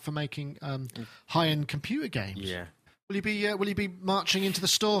you have for making high-end computer games. Yeah. Will you be marching into the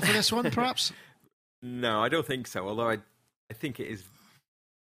store for this one, perhaps? No, I don't think so. Although I think it is.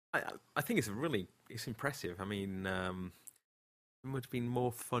 I think it's impressive. I mean. It would have been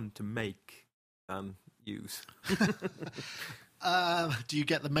more fun to make than use. Do you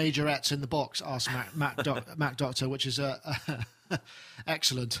get the majorettes in the box? Asked Mac Doctor, which is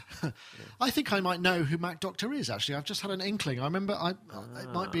excellent. Yeah. I think I might know who Mac Doctor is, actually. I've just had an inkling. I remember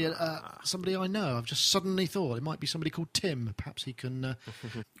it might be somebody I know. I've just suddenly thought it might be somebody called Tim. Perhaps he can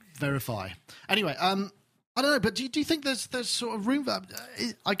verify. Anyway, I don't know, but do you think there's sort of room for...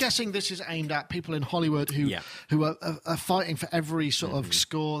 I'm guessing this is aimed at people in Hollywood who are fighting for every sort of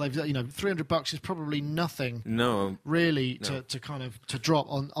score. They've $300 is probably nothing. No, really, no. to kind of to drop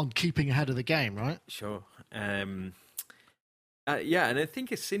on keeping ahead of the game, right? Sure. And I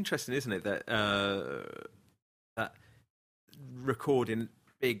think it's interesting, isn't it, that that recording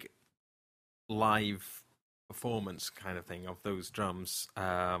big live performance kind of thing of those drums.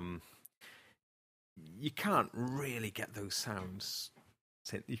 You can't really get those sounds.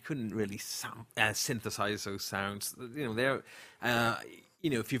 You couldn't really synthesize those sounds. They're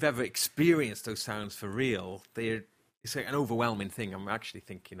if you've ever experienced those sounds for real, it's an overwhelming thing. I'm actually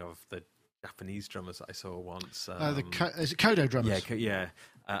thinking of the Japanese drummers that I saw once. Is it Kodo drummers? Yeah.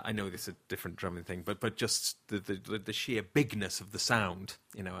 I know this is a different drumming thing, but just the sheer bigness of the sound.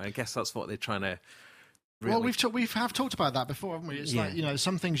 I guess that's what they're trying to. Really? Well, we have talked about that before, haven't we? It's like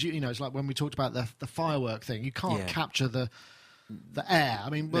some things it's like when we talked about the firework thing. You can't capture the air. I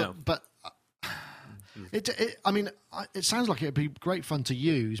mean, but it sounds like it'd be great fun to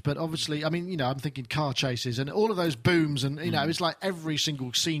use. But obviously, I mean, I'm thinking car chases and all of those booms, and it's like every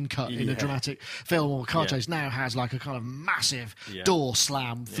single scene cut in a dramatic film or car chase now has like a kind of massive door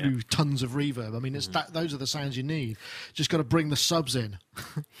slam through tons of reverb. I mean, it's those are the sounds you need. Just got to bring the subs in.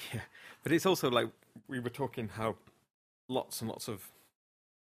 Yeah, but it's also like. We were talking how lots and lots of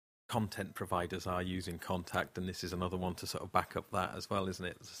content providers are using Kontakt, and this is another one to sort of back up that as well, isn't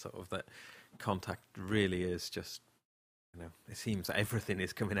it? Sort of that Kontakt really is just it seems that everything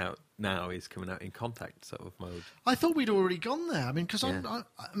is coming out in contact sort of mode. I thought we'd already gone there. I mean, because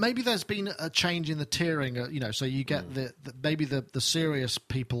maybe there's been a change in the tiering. So you get maybe the serious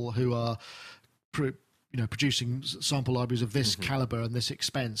people who are, producing sample libraries of this caliber and this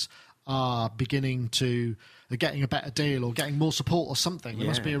expense are beginning to getting a better deal or getting more support or something. There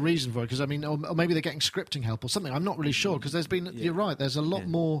must be a reason for it, because or maybe they're getting scripting help or something. I'm not really sure, because there's been. You're right. There's a lot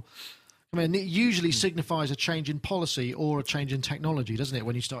more. I mean, it usually signifies a change in policy or a change in technology, doesn't it,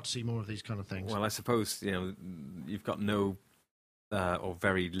 when you start to see more of these kind of things? Well, I suppose, you've got no or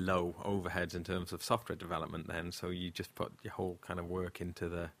very low overheads in terms of software development then, so you just put your whole kind of work into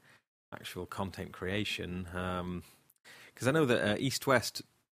the actual content creation. Because I know that East West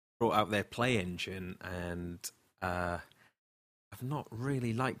brought out their Play engine, and I've not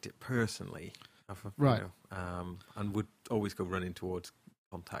really liked it personally. Right. And would always go running towards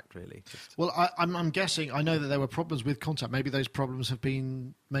Contact, really. Well, I'm guessing. I know that there were problems with Contact. Maybe those problems have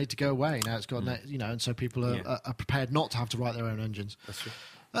been made to go away. Now it's got, and so people are prepared not to have to write their own engines. That's true.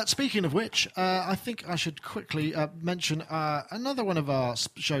 Speaking of which, I think I should quickly mention another one of our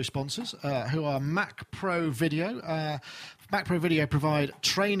show sponsors, who are Mac Pro Video. Mac Pro Video provide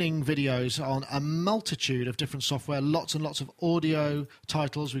training videos on a multitude of different software, lots and lots of audio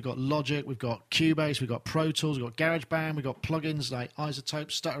titles. We've got Logic, we've got Cubase, we've got Pro Tools, we've got GarageBand, we've got plugins like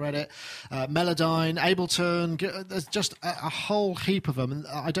Isotope, Stutter Edit, Melodyne, Ableton. There's just a whole heap of them. And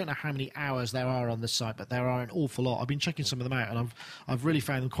I don't know how many hours there are on this site, but there are an awful lot. I've been checking some of them out, and I've really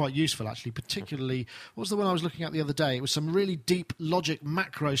found them quite useful, actually. Particularly, what was the one I was looking at the other day? It was some really deep Logic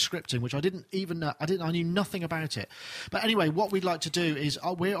macro scripting, which I didn't even know. I knew nothing about it. But anyway, what we'd like to do is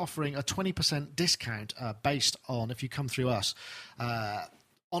we're offering a 20% discount based on, if you come through us,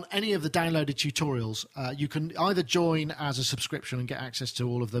 on any of the downloaded tutorials. You can either join as a subscription and get access to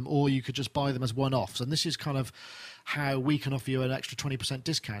all of them, or you could just buy them as one-offs. And this is kind of how we can offer you an extra 20%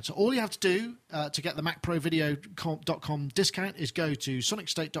 discount. So all you have to do to get the MacProVideo.com discount is go to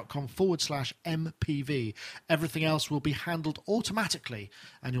sonicstate.com/MPV. Everything else will be handled automatically,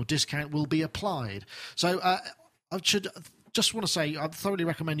 and your discount will be applied. So I should just want to say I thoroughly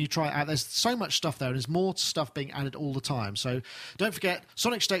recommend you try it out. There's so much stuff there, and there's more stuff being added all the time. So don't forget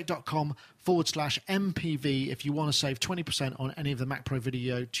sonicstate.com/MPV if you want to save 20% on any of the Mac Pro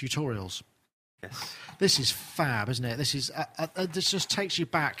Video tutorials. Yes. This is fab, isn't it? This is this just takes you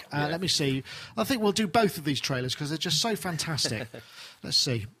back. Let me see. I think we'll do both of these trailers because they're just so fantastic. Let's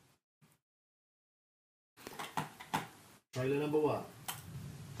see. Trailer number 1.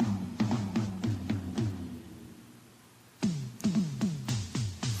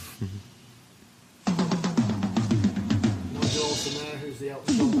 Nigel Olsen there, who's the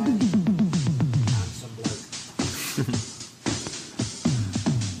Elton John man. Handsome bloke.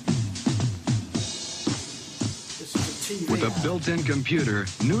 With a built-in computer,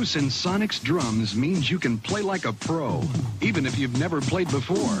 new Sensonics drums means you can play like a pro, even if you've never played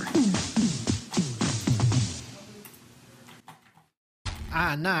before.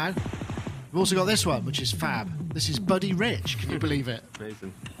 And now, we've also got this one, which is fab. This is Buddy Rich. Can you believe it?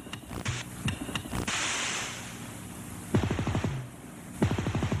 Amazing.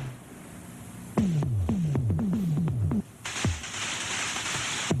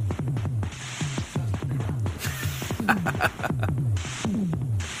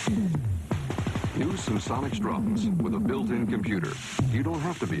 Use Sensonics drums with a built-in computer. You don't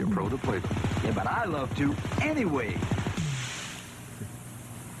have to be a pro to play them. Yeah, but I love to anyway.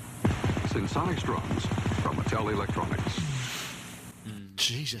 Sensonics drums from Mattel Electronics.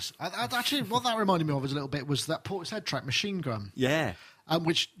 Jesus. Actually, what that reminded me of a little bit was that Portishead track, Machine Gun. Yeah.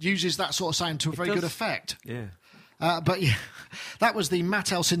 Which uses that sort of sound to a very good effect. Yeah. But yeah, that was the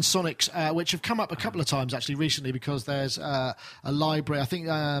Mattel Sensonics, which have come up a couple of times actually recently because there's a library. I think,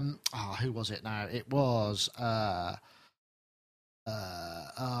 who was it now? It was. I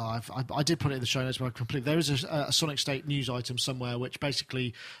did put it in the show notes, but I completely. There is a Sonic State news item somewhere, which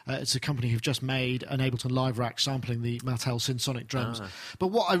basically it's a company who've just made an Ableton Live Rack sampling the Mattel Sensonic drums. But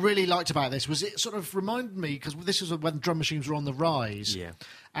what I really liked about this was it sort of reminded me, because this was when drum machines were on the rise,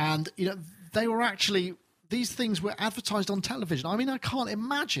 and they were actually. These things were advertised on television. I mean, I can't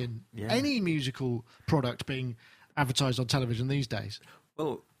imagine any musical product being advertised on television these days.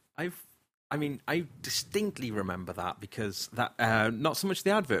 Well, I distinctly remember that because that not so much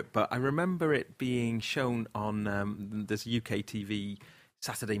the advert, but I remember it being shown on there's a UK TV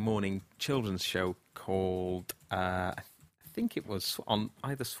Saturday morning children's show called I think it was on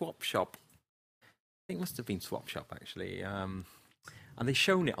either Swap Shop. I think it must have been Swap Shop actually, and they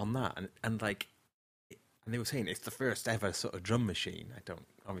shown it on that, and like. and they were saying it's the first ever sort of drum machine.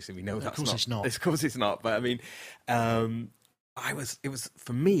 Obviously we know that's course it's not. Of course it's not. But I mean, it was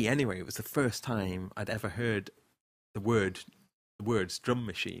for me anyway. It was the first time I'd ever heard the words drum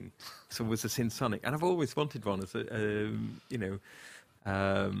machine. So it was a Synsonic, and I've always wanted one as a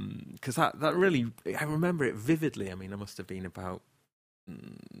because that really, I remember it vividly. I mean, I must have been about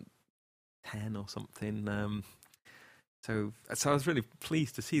 10 or something. So I was really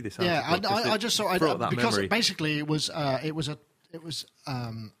pleased to see this. Yeah, I just saw because memory. Basically it was a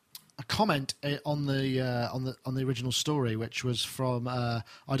comment on the original story, which was from I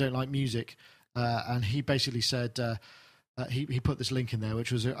Don't Like Music, and he basically said. He put this link in there,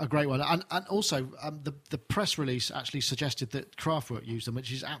 which was a great one, and also the press release actually suggested that Kraftwerk used them,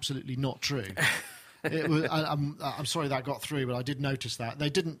 which is absolutely not true. It was, I'm sorry that got through, but I did notice that they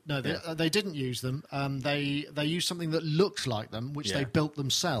didn't. No, they didn't use them. They used something that looked like them, which they built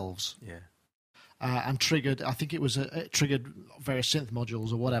themselves. Yeah. And triggered, I think it triggered various synth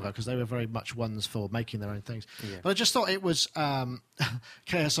modules or whatever, because they were very much ones for making their own things. Yeah. But I just thought it was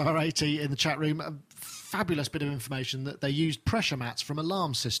KSR80 in the chat room, a fabulous bit of information that they used pressure mats from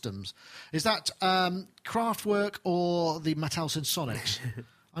alarm systems. Is that Kraftwerk or the Mattel Synsonics?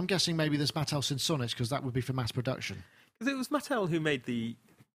 I'm guessing maybe this Mattel Synsonics, because that would be for mass production. Because it was Mattel who made the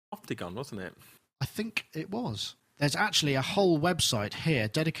Optigon, wasn't it? I think it was. There's actually a whole website here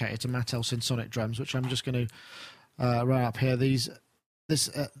dedicated to Mattel Synsonic drums, which I'm just going to run up here. This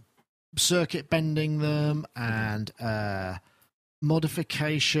circuit bending them and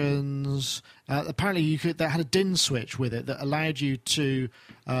modifications. Apparently, they had a DIN switch with it that allowed you to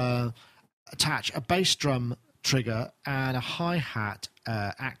attach a bass drum trigger and a hi-hat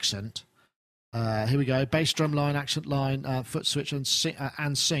accent. Here we go: bass drum line, accent line, foot switch, and sync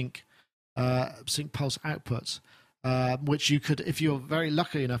pulse outputs. Which you could, if you're very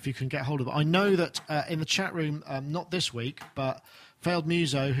lucky enough, you can get hold of. I know that in the chat room, not this week, but Failed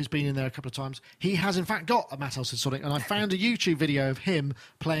Muso, who's been in there a couple of times, he has in fact got a Mattel Synsonic, and I found a YouTube video of him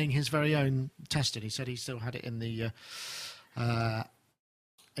playing his very own tested. He said he still had it in the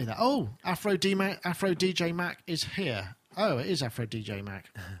Afro DJ Mac is here. Oh, it is Afro DJ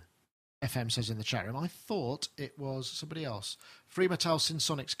Mac. FM says in the chat room. I thought it was somebody else. Free Mattel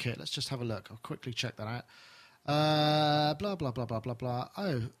Synsonics kit. Let's just have a look. I'll quickly check that out. Blah blah blah blah blah blah.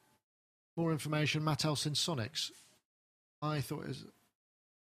 Oh, more information. Mattel Synsonics. I thought it was.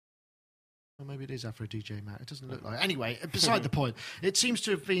 Well, maybe it is Afro DJ Matt. It doesn't look like it. Anyway, beside the point. It seems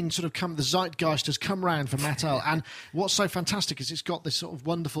to have been sort of the zeitgeist has come round for Mattel, and what's so fantastic is it's got this sort of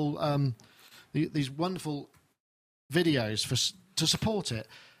wonderful, these wonderful videos to support it.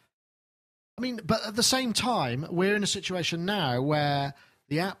 I mean, but at the same time, we're in a situation now where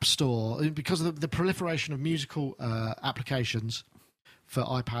the App Store, because of the proliferation of musical applications for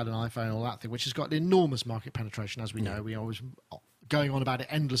iPad and iPhone and all that thing, which has got an enormous market penetration, as we know. We always going on about it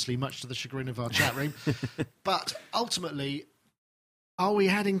endlessly, much to the chagrin of our chat room. But ultimately, are we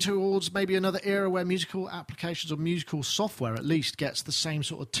heading towards maybe another era where musical applications or musical software at least gets the same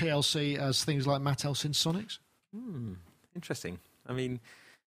sort of TLC as things like Mattel Synsonics? Interesting. I mean,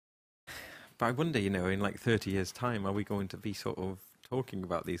 but I wonder, in like 30 years' time, are we going to be sort of talking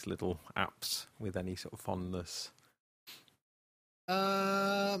about these little apps with any sort of fondness?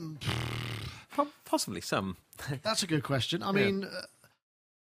 Possibly some. That's a good question. I mean,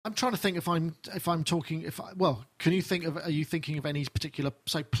 I'm trying to think if I'm talking. Can you think of? Are you thinking of any particular,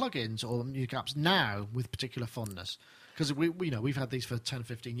 say, plugins or music apps now with particular fondness? Because we've had these for 10,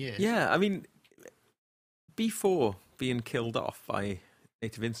 15 years. Yeah, I mean, before being killed off by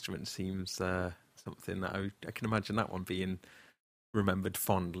Native Instruments seems something that I can imagine that one being remembered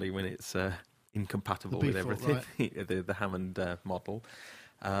fondly when it's incompatible with everything. Right. the Hammond model.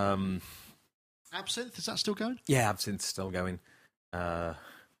 Absinthe, is that still going? Yeah, Absinthe's still going. But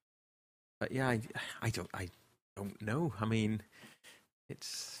yeah, I don't know. I mean,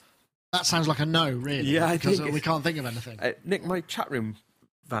 that sounds like a no, really. Yeah, because we can't think of anything. Nick, my chat room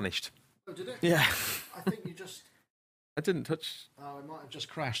vanished. Oh, did it? Yeah. I think you just. I didn't touch. Oh, it might have just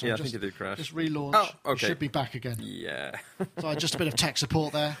crashed. Yeah, I think it did crash. Just relaunch. Oh, okay. It should be back again. Yeah. So just a bit of tech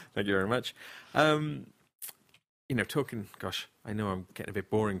support there. Thank you very much. Gosh, I know I'm getting a bit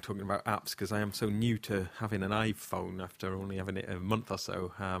boring talking about apps because I am so new to having an iPhone after only having it a month or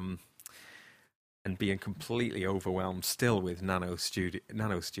so, and being completely overwhelmed still with Nano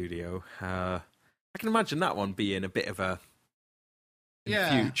Studio. I can imagine that one being a bit of a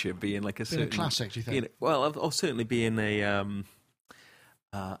future, being like a certain classic. Do you think? Or certainly being a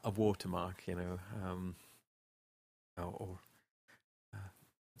watermark,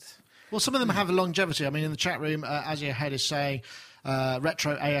 Well, some of them have a longevity. I mean, in the chat room, As Your Head is saying,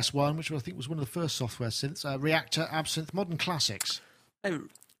 Retro AS1, which I think was one of the first software synths, Reactor, Absinthe, Modern Classics.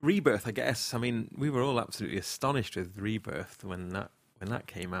 Rebirth, I guess. I mean, we were all absolutely astonished with Rebirth when that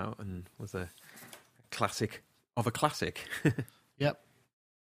came out and was a classic of a classic. Yep.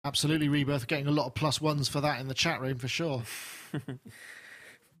 Absolutely, Rebirth. Getting a lot of +1s for that in the chat room, for sure.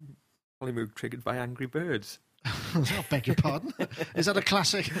 Polymove triggered by Angry Birds. I beg your pardon. Is that a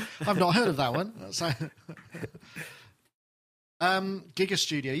classic? I've not heard of that one. Giga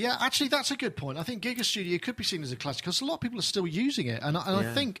Studio. Yeah, actually, that's a good point. I think Giga Studio could be seen as a classic because a lot of people are still using it. And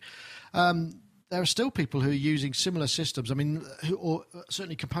I think there are still people who are using similar systems. I mean, or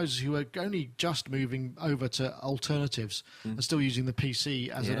certainly composers who are only just moving over to alternatives and still using the PC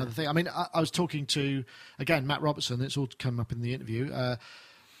as another thing. I mean, I was talking to, again, Matt Robertson. It's all come up in the interview.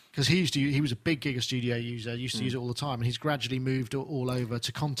 Because he was a big Giga Studio user, used to use it all the time, and he's gradually moved all over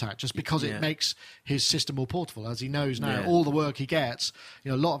to Kontakt just because it makes his system more portable. As he knows now, all the work he gets,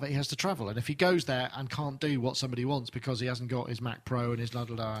 a lot of it he has to travel, and if he goes there and can't do what somebody wants because he hasn't got his Mac Pro and his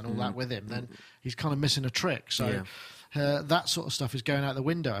la-da-da and all that with him, then he's kind of missing a trick. So that sort of stuff is going out the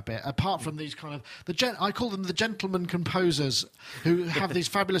window a bit. Apart from these kind of I call them the gentleman composers who have these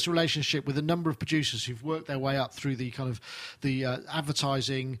fabulous relationship with a number of producers who've worked their way up through the kind of the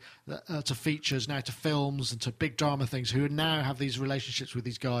advertising to features, now to films and to big drama things, who now have these relationships with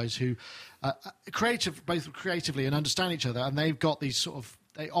these guys who both creatively and understand each other, and they've got these sort of.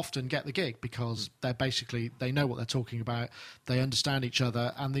 They often get the gig because they know what they're talking about, they understand each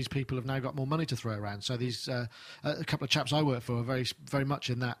other, and these people have now got more money to throw around. So these a couple of chaps I work for are very, very much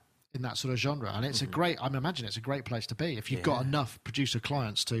in that sort of genre, and it's I imagine it's a great place to be if you've got enough producer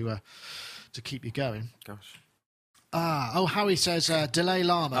clients to keep you going. Gosh. Howie says Delay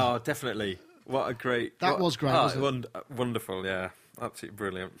Llama. Oh, definitely. What a great. That was great. Wasn't it? Wonderful. Yeah, absolutely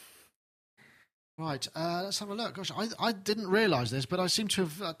brilliant. Right, let's have a look. Gosh, I didn't realise this, but I seem to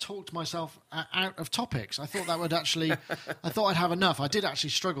have talked myself out of topics. I thought that would actually... I thought I'd have enough. I did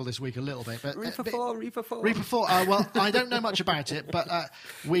actually struggle this week a little bit. But Reaper 4. Reaper 4. Well, I don't know much about it, but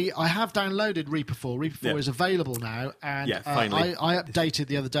I have downloaded Reaper 4. Reaper 4 is available now, and finally. I updated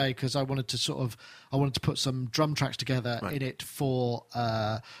the other day because I wanted to put some drum tracks together in it for...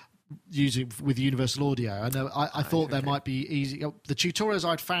 using with Universal Audio. I thought there might be easy. The tutorials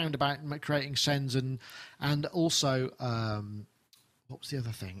I'd found about creating sends and also what was the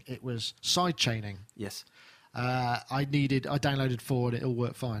other thing? It was side chaining. Yes. I downloaded 4 and it all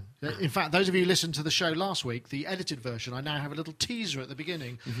worked fine. In fact, those of you who listened to the show last week, the edited version, I now have a little teaser at the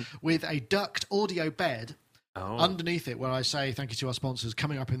beginning with a ducked audio bed underneath it where I say thank you to our sponsors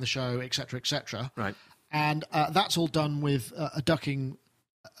coming up in the show, etc., etc. Right. And that's all done with a ducking.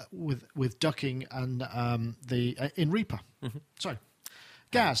 With ducking and in Reaper. So,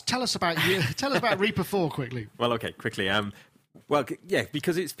 Gaz, tell us about Reaper 4 quickly. Well, okay, quickly.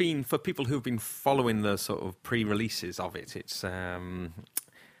 Because it's been for people who've been following the sort of pre-releases of it. It's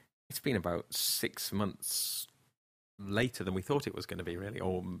been about 6 months later than we thought it was going to be, really,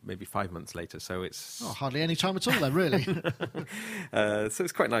 or maybe 5 months later. So it's hardly any time at all, then, really. So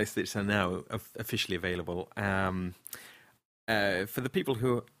it's quite nice that it's now officially available. For the people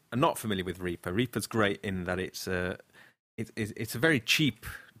who are not familiar with Reaper, Reaper's great in that it's a very cheap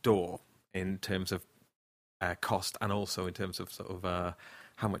DAW in terms of cost and also in terms of sort of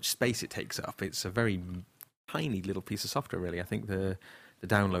how much space it takes up. It's a very tiny little piece of software, really. I think the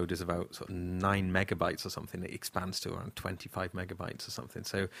download is about sort of 9 megabytes or something. It expands to around 25 megabytes or something.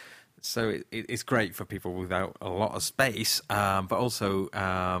 So it's great for people without a lot of space, but also.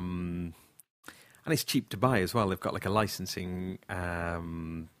 And it's cheap to buy as well. They've got like a licensing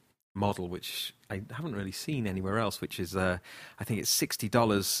model, which I haven't really seen anywhere else, which is, I think it's $60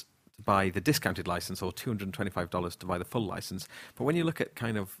 to buy the discounted license or $225 to buy the full license. But when you look at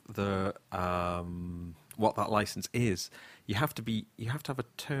kind of the what that license is, you have to have a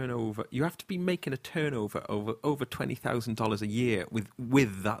turnover. You have to be making a turnover over $20,000 a year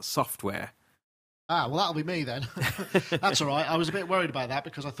with that software. Well, that'll be me then. That's all right. I was a bit worried about that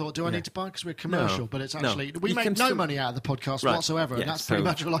because I thought, do I need to buy it because we're commercial? But it's actually we make no money out of the podcast whatsoever, and that's pretty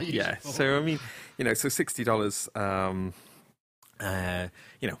much all I use. Yeah. So I mean, so $60,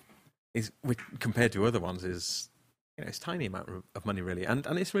 is compared to other ones is. It's a tiny amount of money, really. And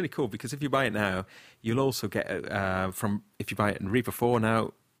it's really cool because if you buy it now, you'll also get if you buy it in Reaper 4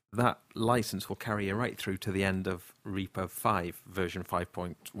 now, that license will carry you right through to the end of Reaper 5, version 5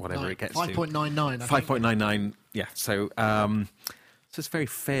 point whatever it gets 5.99, to. 5.99, yeah. So So it's a very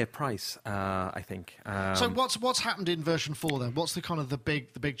fair price, I think. So what's happened in version 4 then? What's the kind of the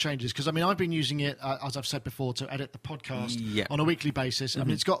big changes? Because I mean, I've been using it as I've said before to edit the podcast on a weekly basis. I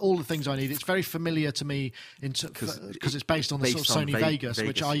mean, it's got all the things I need. It's very familiar to me because it's based on the sort of Sony Vegas,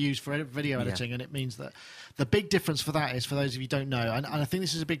 which I use for video editing, and it means that the big difference for that is, for those of you who don't know, and I think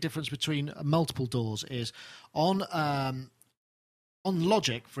this is a big difference between multiple DAWs, is on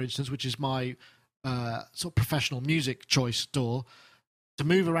Logic, for instance, which is my sort of professional music choice DAW. To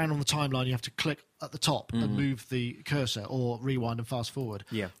move around on the timeline, you have to click at the top and move the cursor, or rewind and fast forward.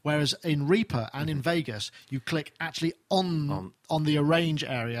 Yeah. Whereas in Reaper and in Vegas, you click actually on the arrange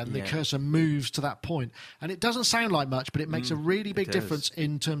area, and the cursor moves to that point. And it doesn't sound like much, but it makes a really big difference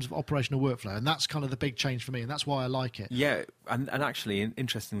in terms of operational workflow. And that's kind of the big change for me, and that's why I like it. Yeah, and actually,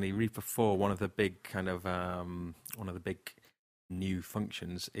 interestingly, Reaper 4, one of the big new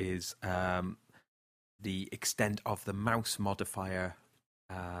functions is the extent of the mouse modifier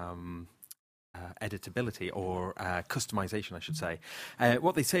editability, or customization, I should say.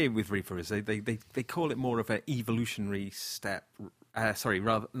 What they say with Reaper is they call it more of an evolutionary step.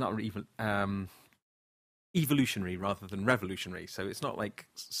 Evolutionary rather than revolutionary. So it's not like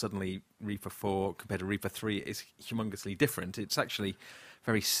suddenly Reaper 4 compared to Reaper 3 is humongously different. It's actually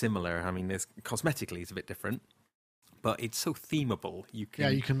very similar. I mean, cosmetically it's a bit different, but it's so themable. You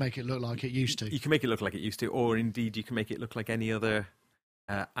can make it look like it used to. You can make it look like it used to, or indeed you can make it look like any other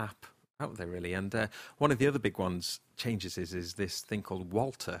app out there, really. And one of the other big changes is this thing called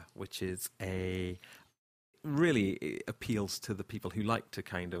Walter, which is really appeals to the people who like to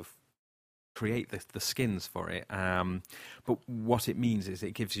kind of create the skins for it. But what it means is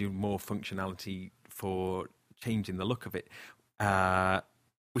it gives you more functionality for changing the look of it,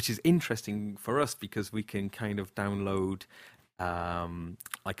 which is interesting for us because we can kind of download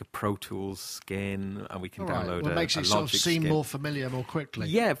like a Pro Tools skin, and we can download it makes it sort of seem more familiar more quickly.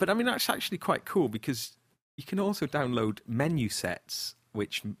 Yeah, but I mean, that's actually quite cool because you can also download menu sets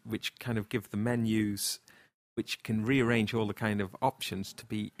which kind of give the menus, which can rearrange all the kind of options to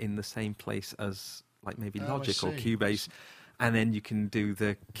be in the same place as like maybe Logic or Cubase, and then you can do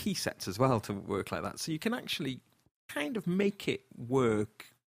the key sets as well to work like that. So you can actually kind of make it work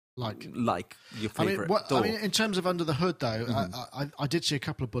like your favourite. I mean, in terms of under the hood, though, I did see a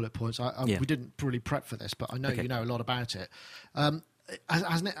couple of bullet points. We didn't really prep for this, but I know you know a lot about it.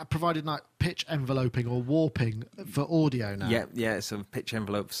 Hasn't it provided like pitch enveloping or warping for audio now? Yeah. So pitch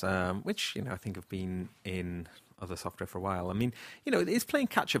envelopes, which I think have been in other software for a while. I mean, it's playing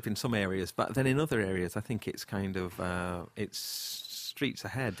catch up in some areas, but then in other areas, I think it's kind of it's streets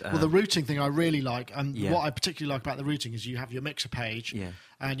ahead. Well, the routing thing I really like, and what I particularly like about the routing is you have your mixer page,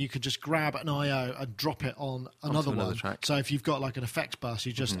 and you can just grab an I/O and drop it on another track. So if you've got like an effects bus,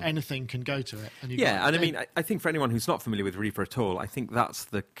 you just anything can go to it. And I mean, I think for anyone who's not familiar with Reaper at all, I think that's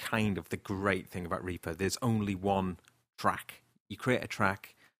the great thing about Reaper. There's only one track. You create a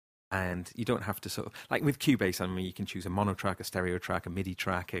track, and you don't have to sort of, like with Cubase, I mean, you can choose a mono track, a stereo track, a MIDI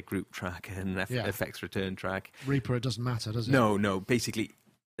track, a group track, an effects return track. Reaper, it doesn't matter, does it? No. Basically,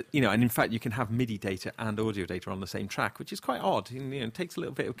 and in fact, you can have MIDI data and audio data on the same track, which is quite odd. It takes a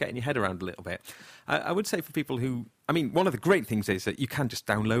little bit of getting your head around a little bit. I would say for people who, I mean, one of the great things is that you can just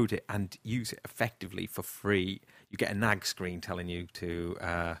download it and use it effectively for free. You get a nag screen telling you to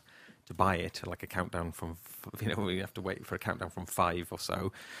buy it, like a countdown from, you have to wait for a countdown from 5 or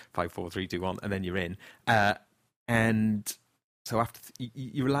so, 5, 4, 3, 2, 1, and then you're in. And so after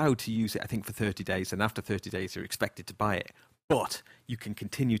you're allowed to use it, I think, for 30 days, and after 30 days, you're expected to buy it. But you can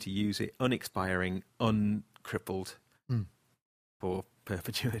continue to use it, unexpiring, uncrippled, for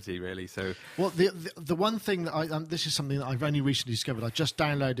perpetuity, really. So, well, the one thing that this is something that I've only recently discovered. I just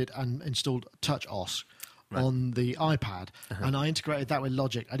downloaded and installed TouchOS on the iPad, and I integrated that with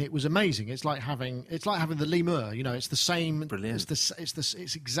Logic, and it was amazing. It's like having the Lemur. It's the same. Brilliant.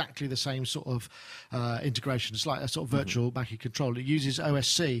 It's exactly the same sort of integration. It's like a sort of virtual Mackie controller. It uses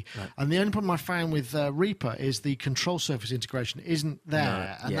OSC, and the only problem I found with Reaper is the control surface integration isn't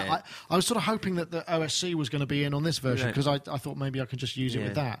there. I was sort of hoping that the OSC was going to be in on this version because I thought maybe I could just use it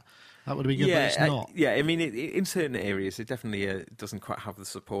with that. That would be good, but it's not. I mean, in certain areas, it definitely doesn't quite have the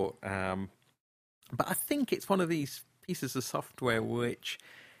support. But I think it's one of these pieces of software which,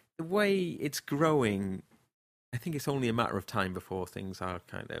 the way it's growing, I think it's only a matter of time before things are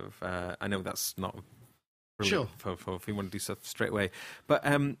kind of... I know that's not brilliant for if you want to do stuff straight away. But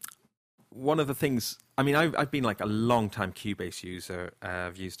one of the things... I mean, I've been like a long-time Cubase user.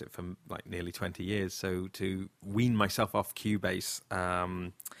 I've used it for like nearly 20 years. So to wean myself off Cubase,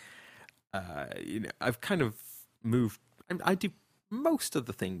 I've kind of moved... I do most of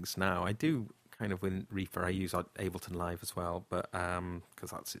the things now. I do kind of with Reaper, I use Ableton Live as well, but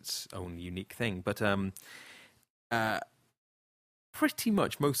because that's its own unique thing. But pretty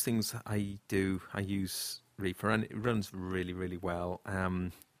much most things I do, I use Reaper, and it runs really, really well.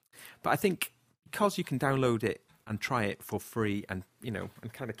 But I think because you can download it and try it for free, and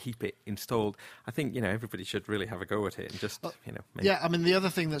and kind of keep it installed, I think everybody should really have a go at it and just make... Yeah, I mean the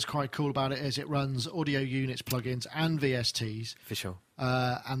other thing that's quite cool about it is it runs audio units, plugins, and VSTs for sure,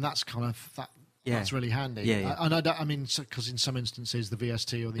 and that's kind of that. Yeah. That's really handy. Yeah. And I mean, because in some instances the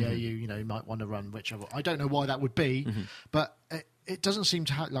VST or the AU, you might want to run whichever. I don't know why that would be, but it doesn't seem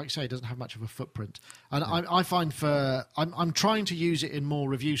to have, like you say, it doesn't have much of a footprint. And I find I'm trying to use it in more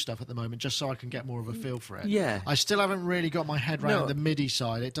review stuff at the moment, just so I can get more of a feel for it. Yeah. I still haven't really got my head around the MIDI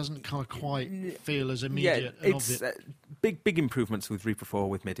side. It doesn't kind of quite feel as immediate. Yeah, it's big improvements with Reaper 4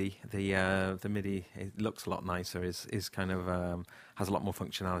 with MIDI. The MIDI, it looks a lot nicer. Is kind of has a lot more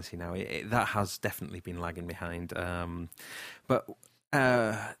functionality now. That has definitely been lagging behind. But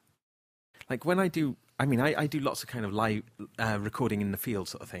like when I do. I mean, I do lots of kind of live recording in the field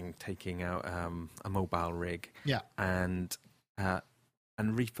sort of thing, taking out a mobile rig. Yeah. And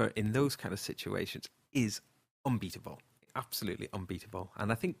Reaper in those kind of situations is unbeatable, absolutely unbeatable.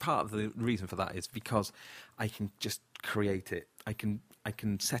 And I think part of the reason for that is because I can just create it. I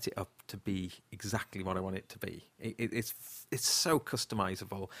can set it up to be exactly what I want it to be. It's so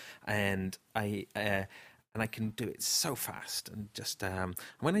customizable, and I can do it so fast, and just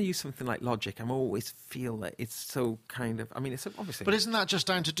when I use something like Logic, I always feel that it's so kind of. I mean, it's obviously. But isn't that just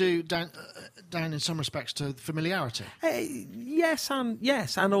down in some respects to familiarity? Yes,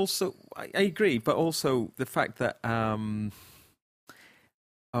 and also I agree, but also the fact that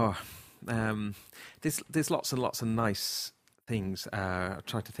there's lots and lots of nice things. I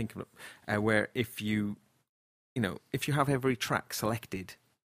try to think of where if you have every track selected,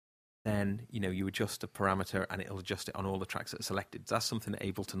 then you adjust a parameter and it'll adjust it on all the tracks that are selected. That's something that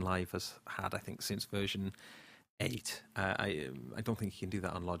Ableton Live has had, I think, since version 8. I don't think you can do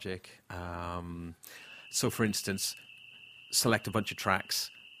that on Logic. So, for instance, select a bunch of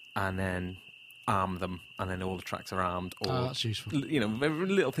tracks and then arm them, and then all the tracks are armed. Or that's useful.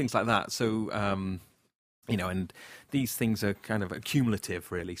 Little things like that. So. And these things are kind of accumulative,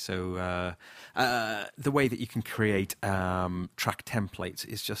 really. So the way that you can create track templates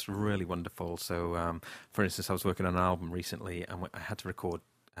is just really wonderful. So, for instance, I was working on an album recently, and I had to record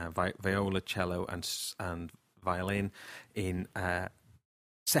viola, cello, and violin in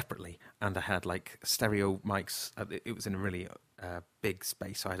separately, and I had like stereo mics. It was in a really big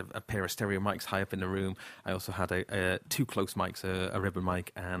space, so I had a pair of stereo mics high up in the room. I also had two close mics, a ribbon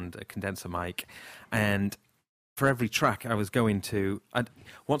mic and a condenser mic, and for every track I was going to,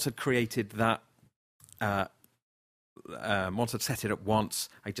 once I'd created that, once I'd set it up once,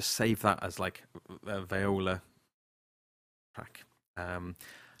 I just saved that as like a viola track, and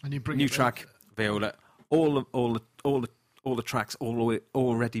you bring new track, viola, all the tracks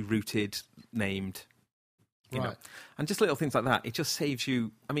already rooted, named. Right. And just little things like that. It just saves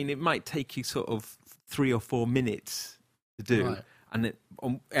you. I mean, it might take you sort of 3 or 4 minutes to do, right. And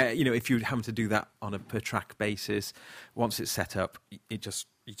if you have to do that on a per track basis, once it's set up, you just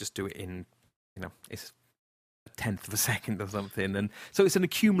do it in, it's a tenth of a second or something, and so it's an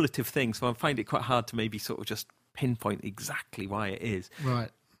accumulative thing. So I find it quite hard to maybe sort of just pinpoint exactly why it is. Right.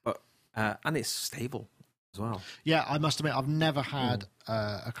 But and it's stable as well. Yeah, I must admit, I've never had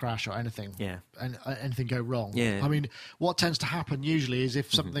a crash or anything. Yeah, and anything go wrong. Yeah, I mean, what tends to happen usually is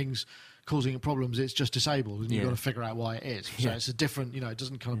if something's causing problems, it's just disabled, and you've got to figure out why it is. So it's a different, it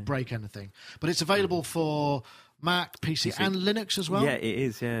doesn't kind of break anything. But it's available for Mac, PC, and Linux as well. Yeah, it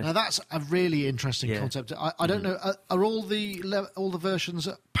is. Yeah. Now that's a really interesting concept. I don't know. Are all the versions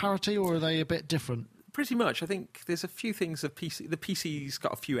at parity, or are they a bit different? Pretty much. I think there's a few things of PC. The PC's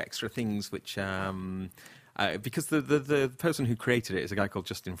got a few extra things which. Because the person who created it is a guy called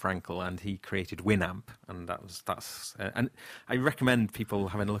Justin Frankel, and he created Winamp, and that's and I recommend people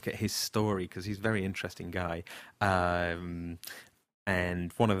having a look at his story because he's a very interesting guy. And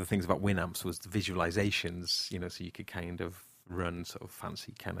one of the things about Winamps was the visualizations, so you could kind of run sort of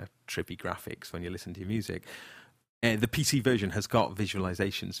fancy kind of trippy graphics when you listen to your music. The PC version has got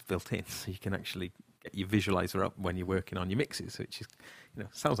visualizations built in, so you can actually get your visualizer up when you're working on your mixes, which is,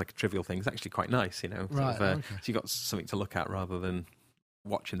 sounds like a trivial thing. It's actually quite nice, Right, okay. So you've got something to look at rather than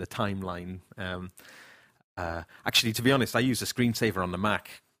watching the timeline. Actually, to be honest, I use a screensaver on the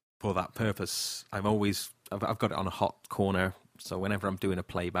Mac for that purpose. I've got it on a hot corner, so whenever I'm doing a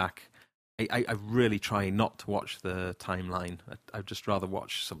playback, I really try not to watch the timeline. I'd just rather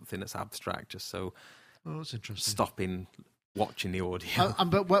watch something that's abstract, just so... Oh, that's interesting. Stopping watching the audio.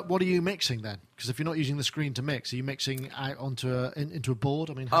 But what are you mixing then? Because if you're not using the screen to mix, are you mixing out onto into a board?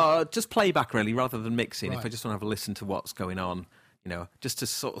 I mean, Just playback really, rather than mixing. Right. If I just want to have a listen to what's going on, just to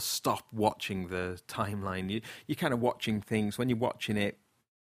sort of stop watching the timeline. You're kind of watching things. When you're watching it,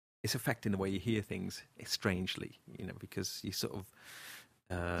 it's affecting the way you hear things, strangely, because you sort of...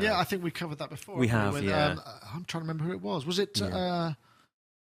 yeah, I think we covered that before. We have, yeah. I'm trying to remember who it was. Was it... Yeah.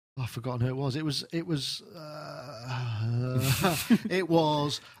 I've forgotten who it was. It was it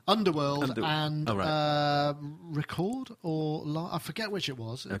was Underworld and Record or I forget which it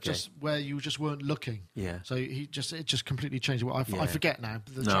was. Okay. Just where you just weren't looking. Yeah. So it just completely changed. I forget now.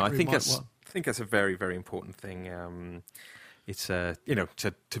 I think that's a very, very important thing. It's to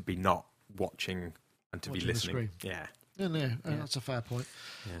be not watching and to be listening. Yeah. Yeah, that's a fair point.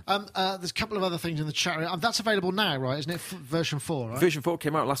 Yeah. There's a couple of other things in the chat room. That's available now, right? Isn't it version 4? Right? Version 4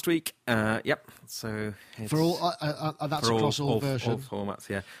 came out last week. Yep. So it's for all that's for across all versions, all formats.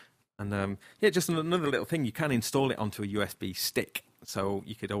 Yeah. And just another little thing. You can install it onto a USB stick, so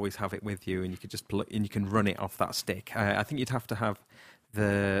you could always have it with you, and you could just and you can run it off that stick. I think you'd have to have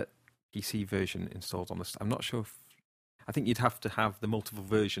the PC version installed on the. I'm not sure. I think you'd have to have the multiple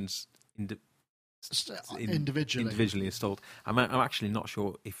versions individually installed. I'm actually not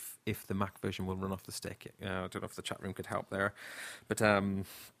sure if the Mac version will run off the stick. I don't know if the chat room could help there,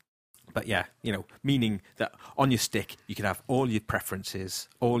 but yeah, meaning that on your stick you could have all your preferences,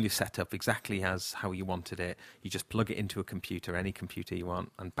 all your setup exactly as how you wanted it. You just plug it into a computer, any computer you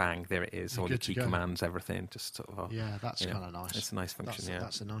want, and bang, there it is. All your key commands, everything. Just sort of. Yeah, that's kind of nice. It's a nice function.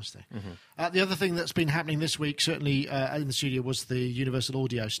 That's a nice thing. Mm-hmm. The other thing that's been happening this week, certainly in the studio, was the Universal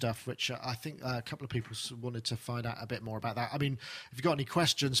Audio stuff, which I think a couple of people wanted to find out a bit more about that. I mean, if you've got any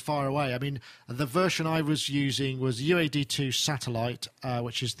questions, fire away. I mean, the version I was using was UAD2 Satellite,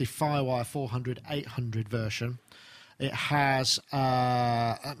 which is the Firewire 400/800 version. It has,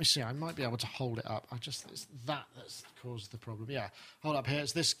 let me see, I might be able to hold it up. It's that's caused the problem. Yeah, hold up here.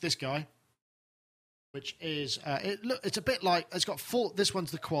 It's this guy, which is, it's a bit like, it's got 4, this one's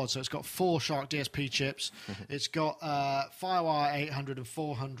the quad, so it's got 4 Shark DSP chips. It's got Firewire 800 and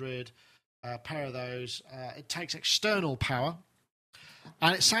 400, pair of those. It takes external power,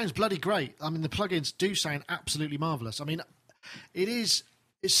 and it sounds bloody great. I mean, the plugins do sound absolutely marvellous. I mean,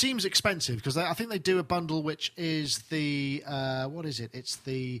 it seems expensive because I think they do a bundle which is the what is it? It's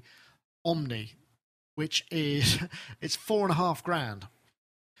the Omni, which is it's $4,500.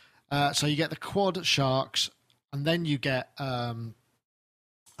 So you get the quad Sharks, and then you get the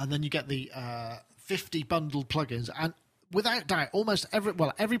 50 bundled plugins, and without doubt, almost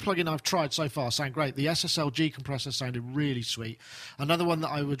every plugin I've tried so far sound great. The SSL-G compressor sounded really sweet. Another one that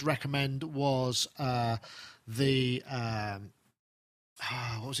I would recommend was the.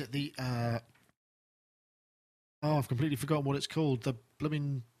 What was it? The I've completely forgotten what it's called. The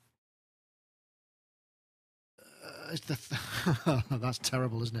blooming it's that's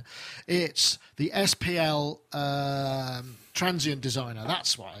terrible, isn't it? It's the SPL Transient Designer.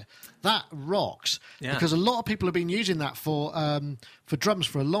 That's why that rocks, because a lot of people have been using that for drums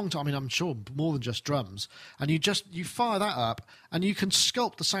for a long time. I mean, I'm sure more than just drums. And you fire that up, and you can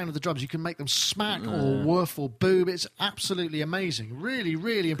sculpt the sound of the drums. You can make them smack or woof or boom. It's absolutely amazing. Really,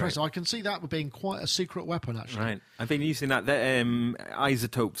 really impressive. Great. I can see that being quite a secret weapon, actually. Right. I've been using that.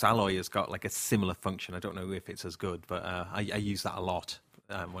 Isotopes Alloy has got like a similar function. I don't know if it's as good, but I use that a lot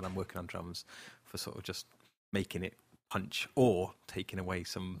when I'm working on drums for sort of just making it punch or taking away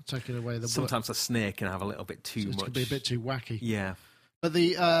the. Sometimes a snare can have a little bit too much. It can be a bit too wacky. Yeah. But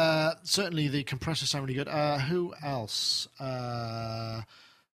certainly the compressors sound really good. Who else? Want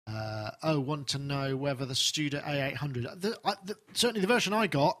to know whether the Studio A800. Certainly the version I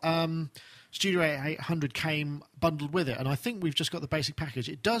got, Studio A800 came bundled with it, and I think we've just got the basic package.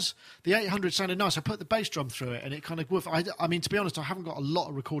 It does. The 800 sounded nice. I put the bass drum through it, and it kind of woofed. I mean, to be honest, I haven't got a lot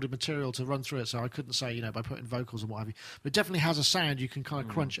of recorded material to run through it, so I couldn't say, by putting vocals and what have you. But it definitely has a sound you can kind of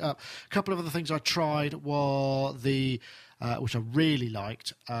crunch up. A couple of other things I tried were which I really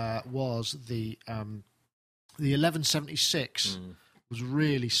liked, was the 1176 was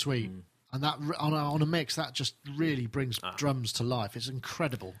really sweet. And that on a mix, that just really brings drums to life. It's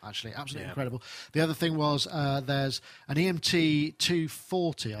incredible, actually, absolutely incredible. The other thing was there's an EMT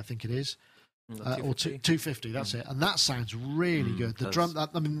 240, I think it is, or 250. That's it, and that sounds really good. The drum,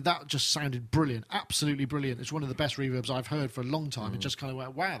 that just sounded brilliant, absolutely brilliant. It's one of the best reverbs I've heard for a long time. It just kind of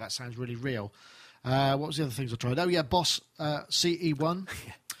went, wow, that sounds really real. What was the other things I tried? Oh yeah, Boss CE1.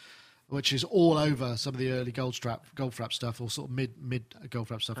 Which is all over some of the early Goldfrapp stuff, or sort of mid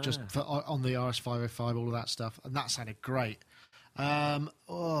Goldfrapp stuff, just on the RS505, all of that stuff, and that sounded great.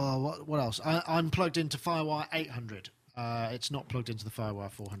 What else? I'm plugged into Firewire 800, It's not plugged into the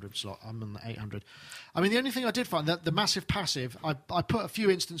Firewire 400 slot. I'm on the 800. I mean, the only thing I did find that the Massive Passive, I put a few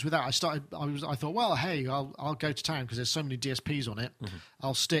instances with that. I thought, well, hey, I'll go to town because there's so many DSPs on it. Mm-hmm.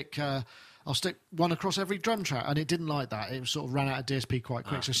 I'll stick one across every drum track, and it didn't like that. It sort of ran out of DSP quite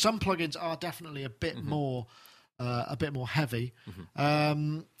quick. So some plugins are definitely a bit more heavy.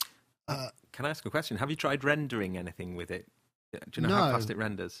 Mm-hmm. Can I ask a question? Have you tried rendering anything with it? Do you know how fast it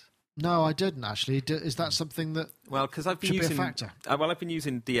renders? No, I didn't actually. Is that something that because I've been should using be a factor? I've been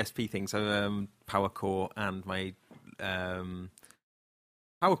using DSP things, PowerCore, and my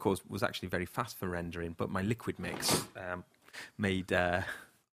PowerCore was actually very fast for rendering, but my Liquid Mix made it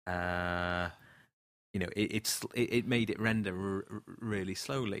made it render really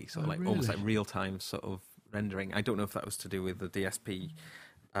slowly, sort of almost like real time sort of rendering. I don't know if that was to do with the DSP.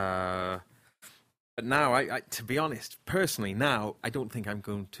 But now, I to be honest, personally, now I don't think I'm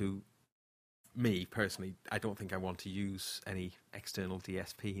going to. Me personally, I don't think I want to use any external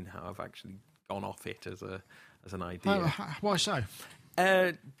DSP now. I've actually gone off it as an idea. Why so?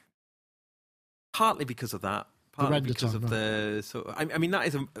 Partly because of that. Partly because of the sort of. I mean,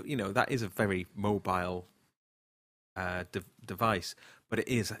 that is a very mobile device, but it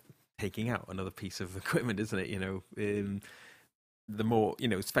is taking out another piece of equipment, isn't it? The more,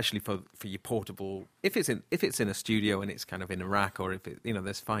 especially for your portable, if it's in a studio and it's kind of in a rack, or if it,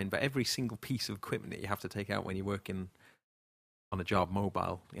 that's fine. But every single piece of equipment that you have to take out when you're working on a job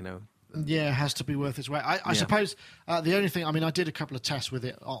mobile, Yeah, it has to be worth its weight. I suppose the only thing, I mean, I did a couple of tests with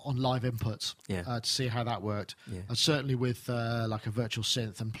it on live inputs to see how that worked. Yeah. Certainly with like a virtual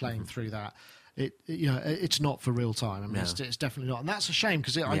synth and playing through that. It's not for real time. I mean, it's definitely not, and that's a shame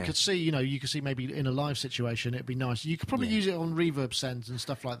because I could see, you could see maybe in a live situation it'd be nice. You could probably use it on reverb sends and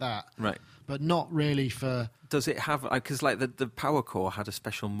stuff like that, right? But not really for. Does it have? Because like the PowerCore had a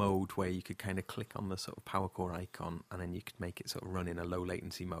special mode where you could kind of click on the sort of PowerCore icon, and then you could make it sort of run in a low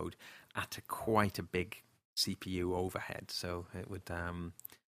latency mode at quite a big CPU overhead. So it would, I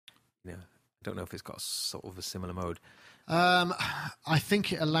don't know if it's got sort of a similar mode. I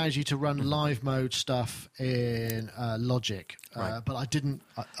think it allows you to run live mode stuff in Logic, but I didn't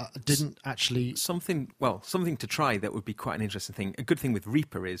actually. Something to try that would be quite an interesting thing. A good thing with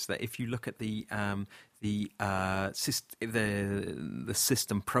Reaper is that if you look at the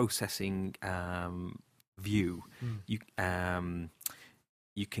system processing view,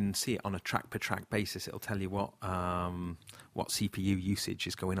 you can see it on a track-per-track basis. It'll tell you what CPU usage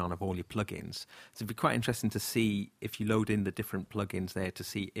is going on of all your plugins. So it'd be quite interesting to see if you load in the different plugins there to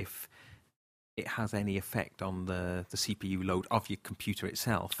see if it has any effect on the CPU load of your computer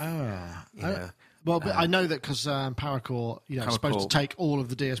itself. But I know that because PowerCore, is supposed to take all of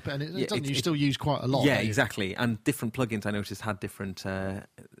the DSP, and it doesn't. You still use quite a lot. Yeah, exactly. And different plugins I noticed had different. I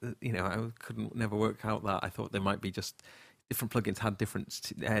couldn't never work out that. I thought there might be just. Different plugins had different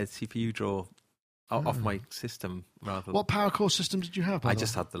CPU draw off my system. What PowerCore system did you have? I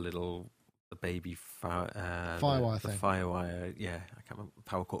just had the baby Firewire thing. Firewire, I can't remember.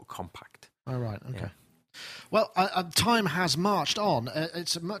 PowerCore Compact. Oh, right, okay. Yeah. Well, time has marched on.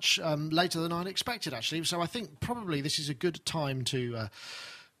 It's much later than I'd expected, actually. So I think probably this is a good time to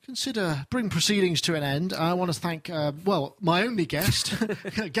bring proceedings to an end. I want to thank, my only guest,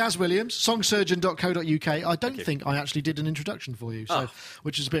 Gaz Williams, songsurgeon.co.uk. I don't think I actually did an introduction for you,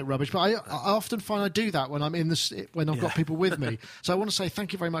 which is a bit rubbish. But I often find I do that when I'm when I've got people with me. So I want to say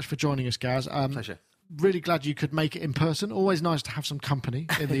thank you very much for joining us, Gaz. Pleasure. Really glad you could make it in person. Always nice to have some company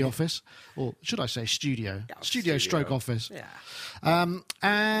in the office, or should I say studio? Studio stroke office. Yeah.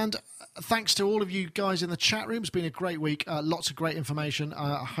 And thanks to all of you guys in the chat room. It's been a great week. Lots of great information.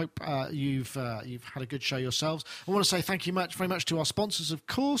 I hope you've had a good show yourselves. I want to say thank you very much to our sponsors, of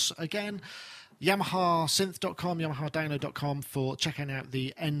course. Again, YamahaSynth.com, YamahaDownload.com for checking out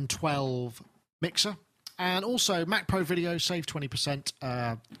the N12 mixer. And also, Mac Pro Video, save 20%.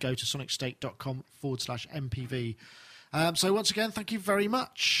 Go to sonicstate.com/MPV. So once again, thank you very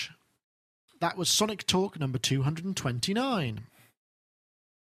much. That was Sonic Talk number 229.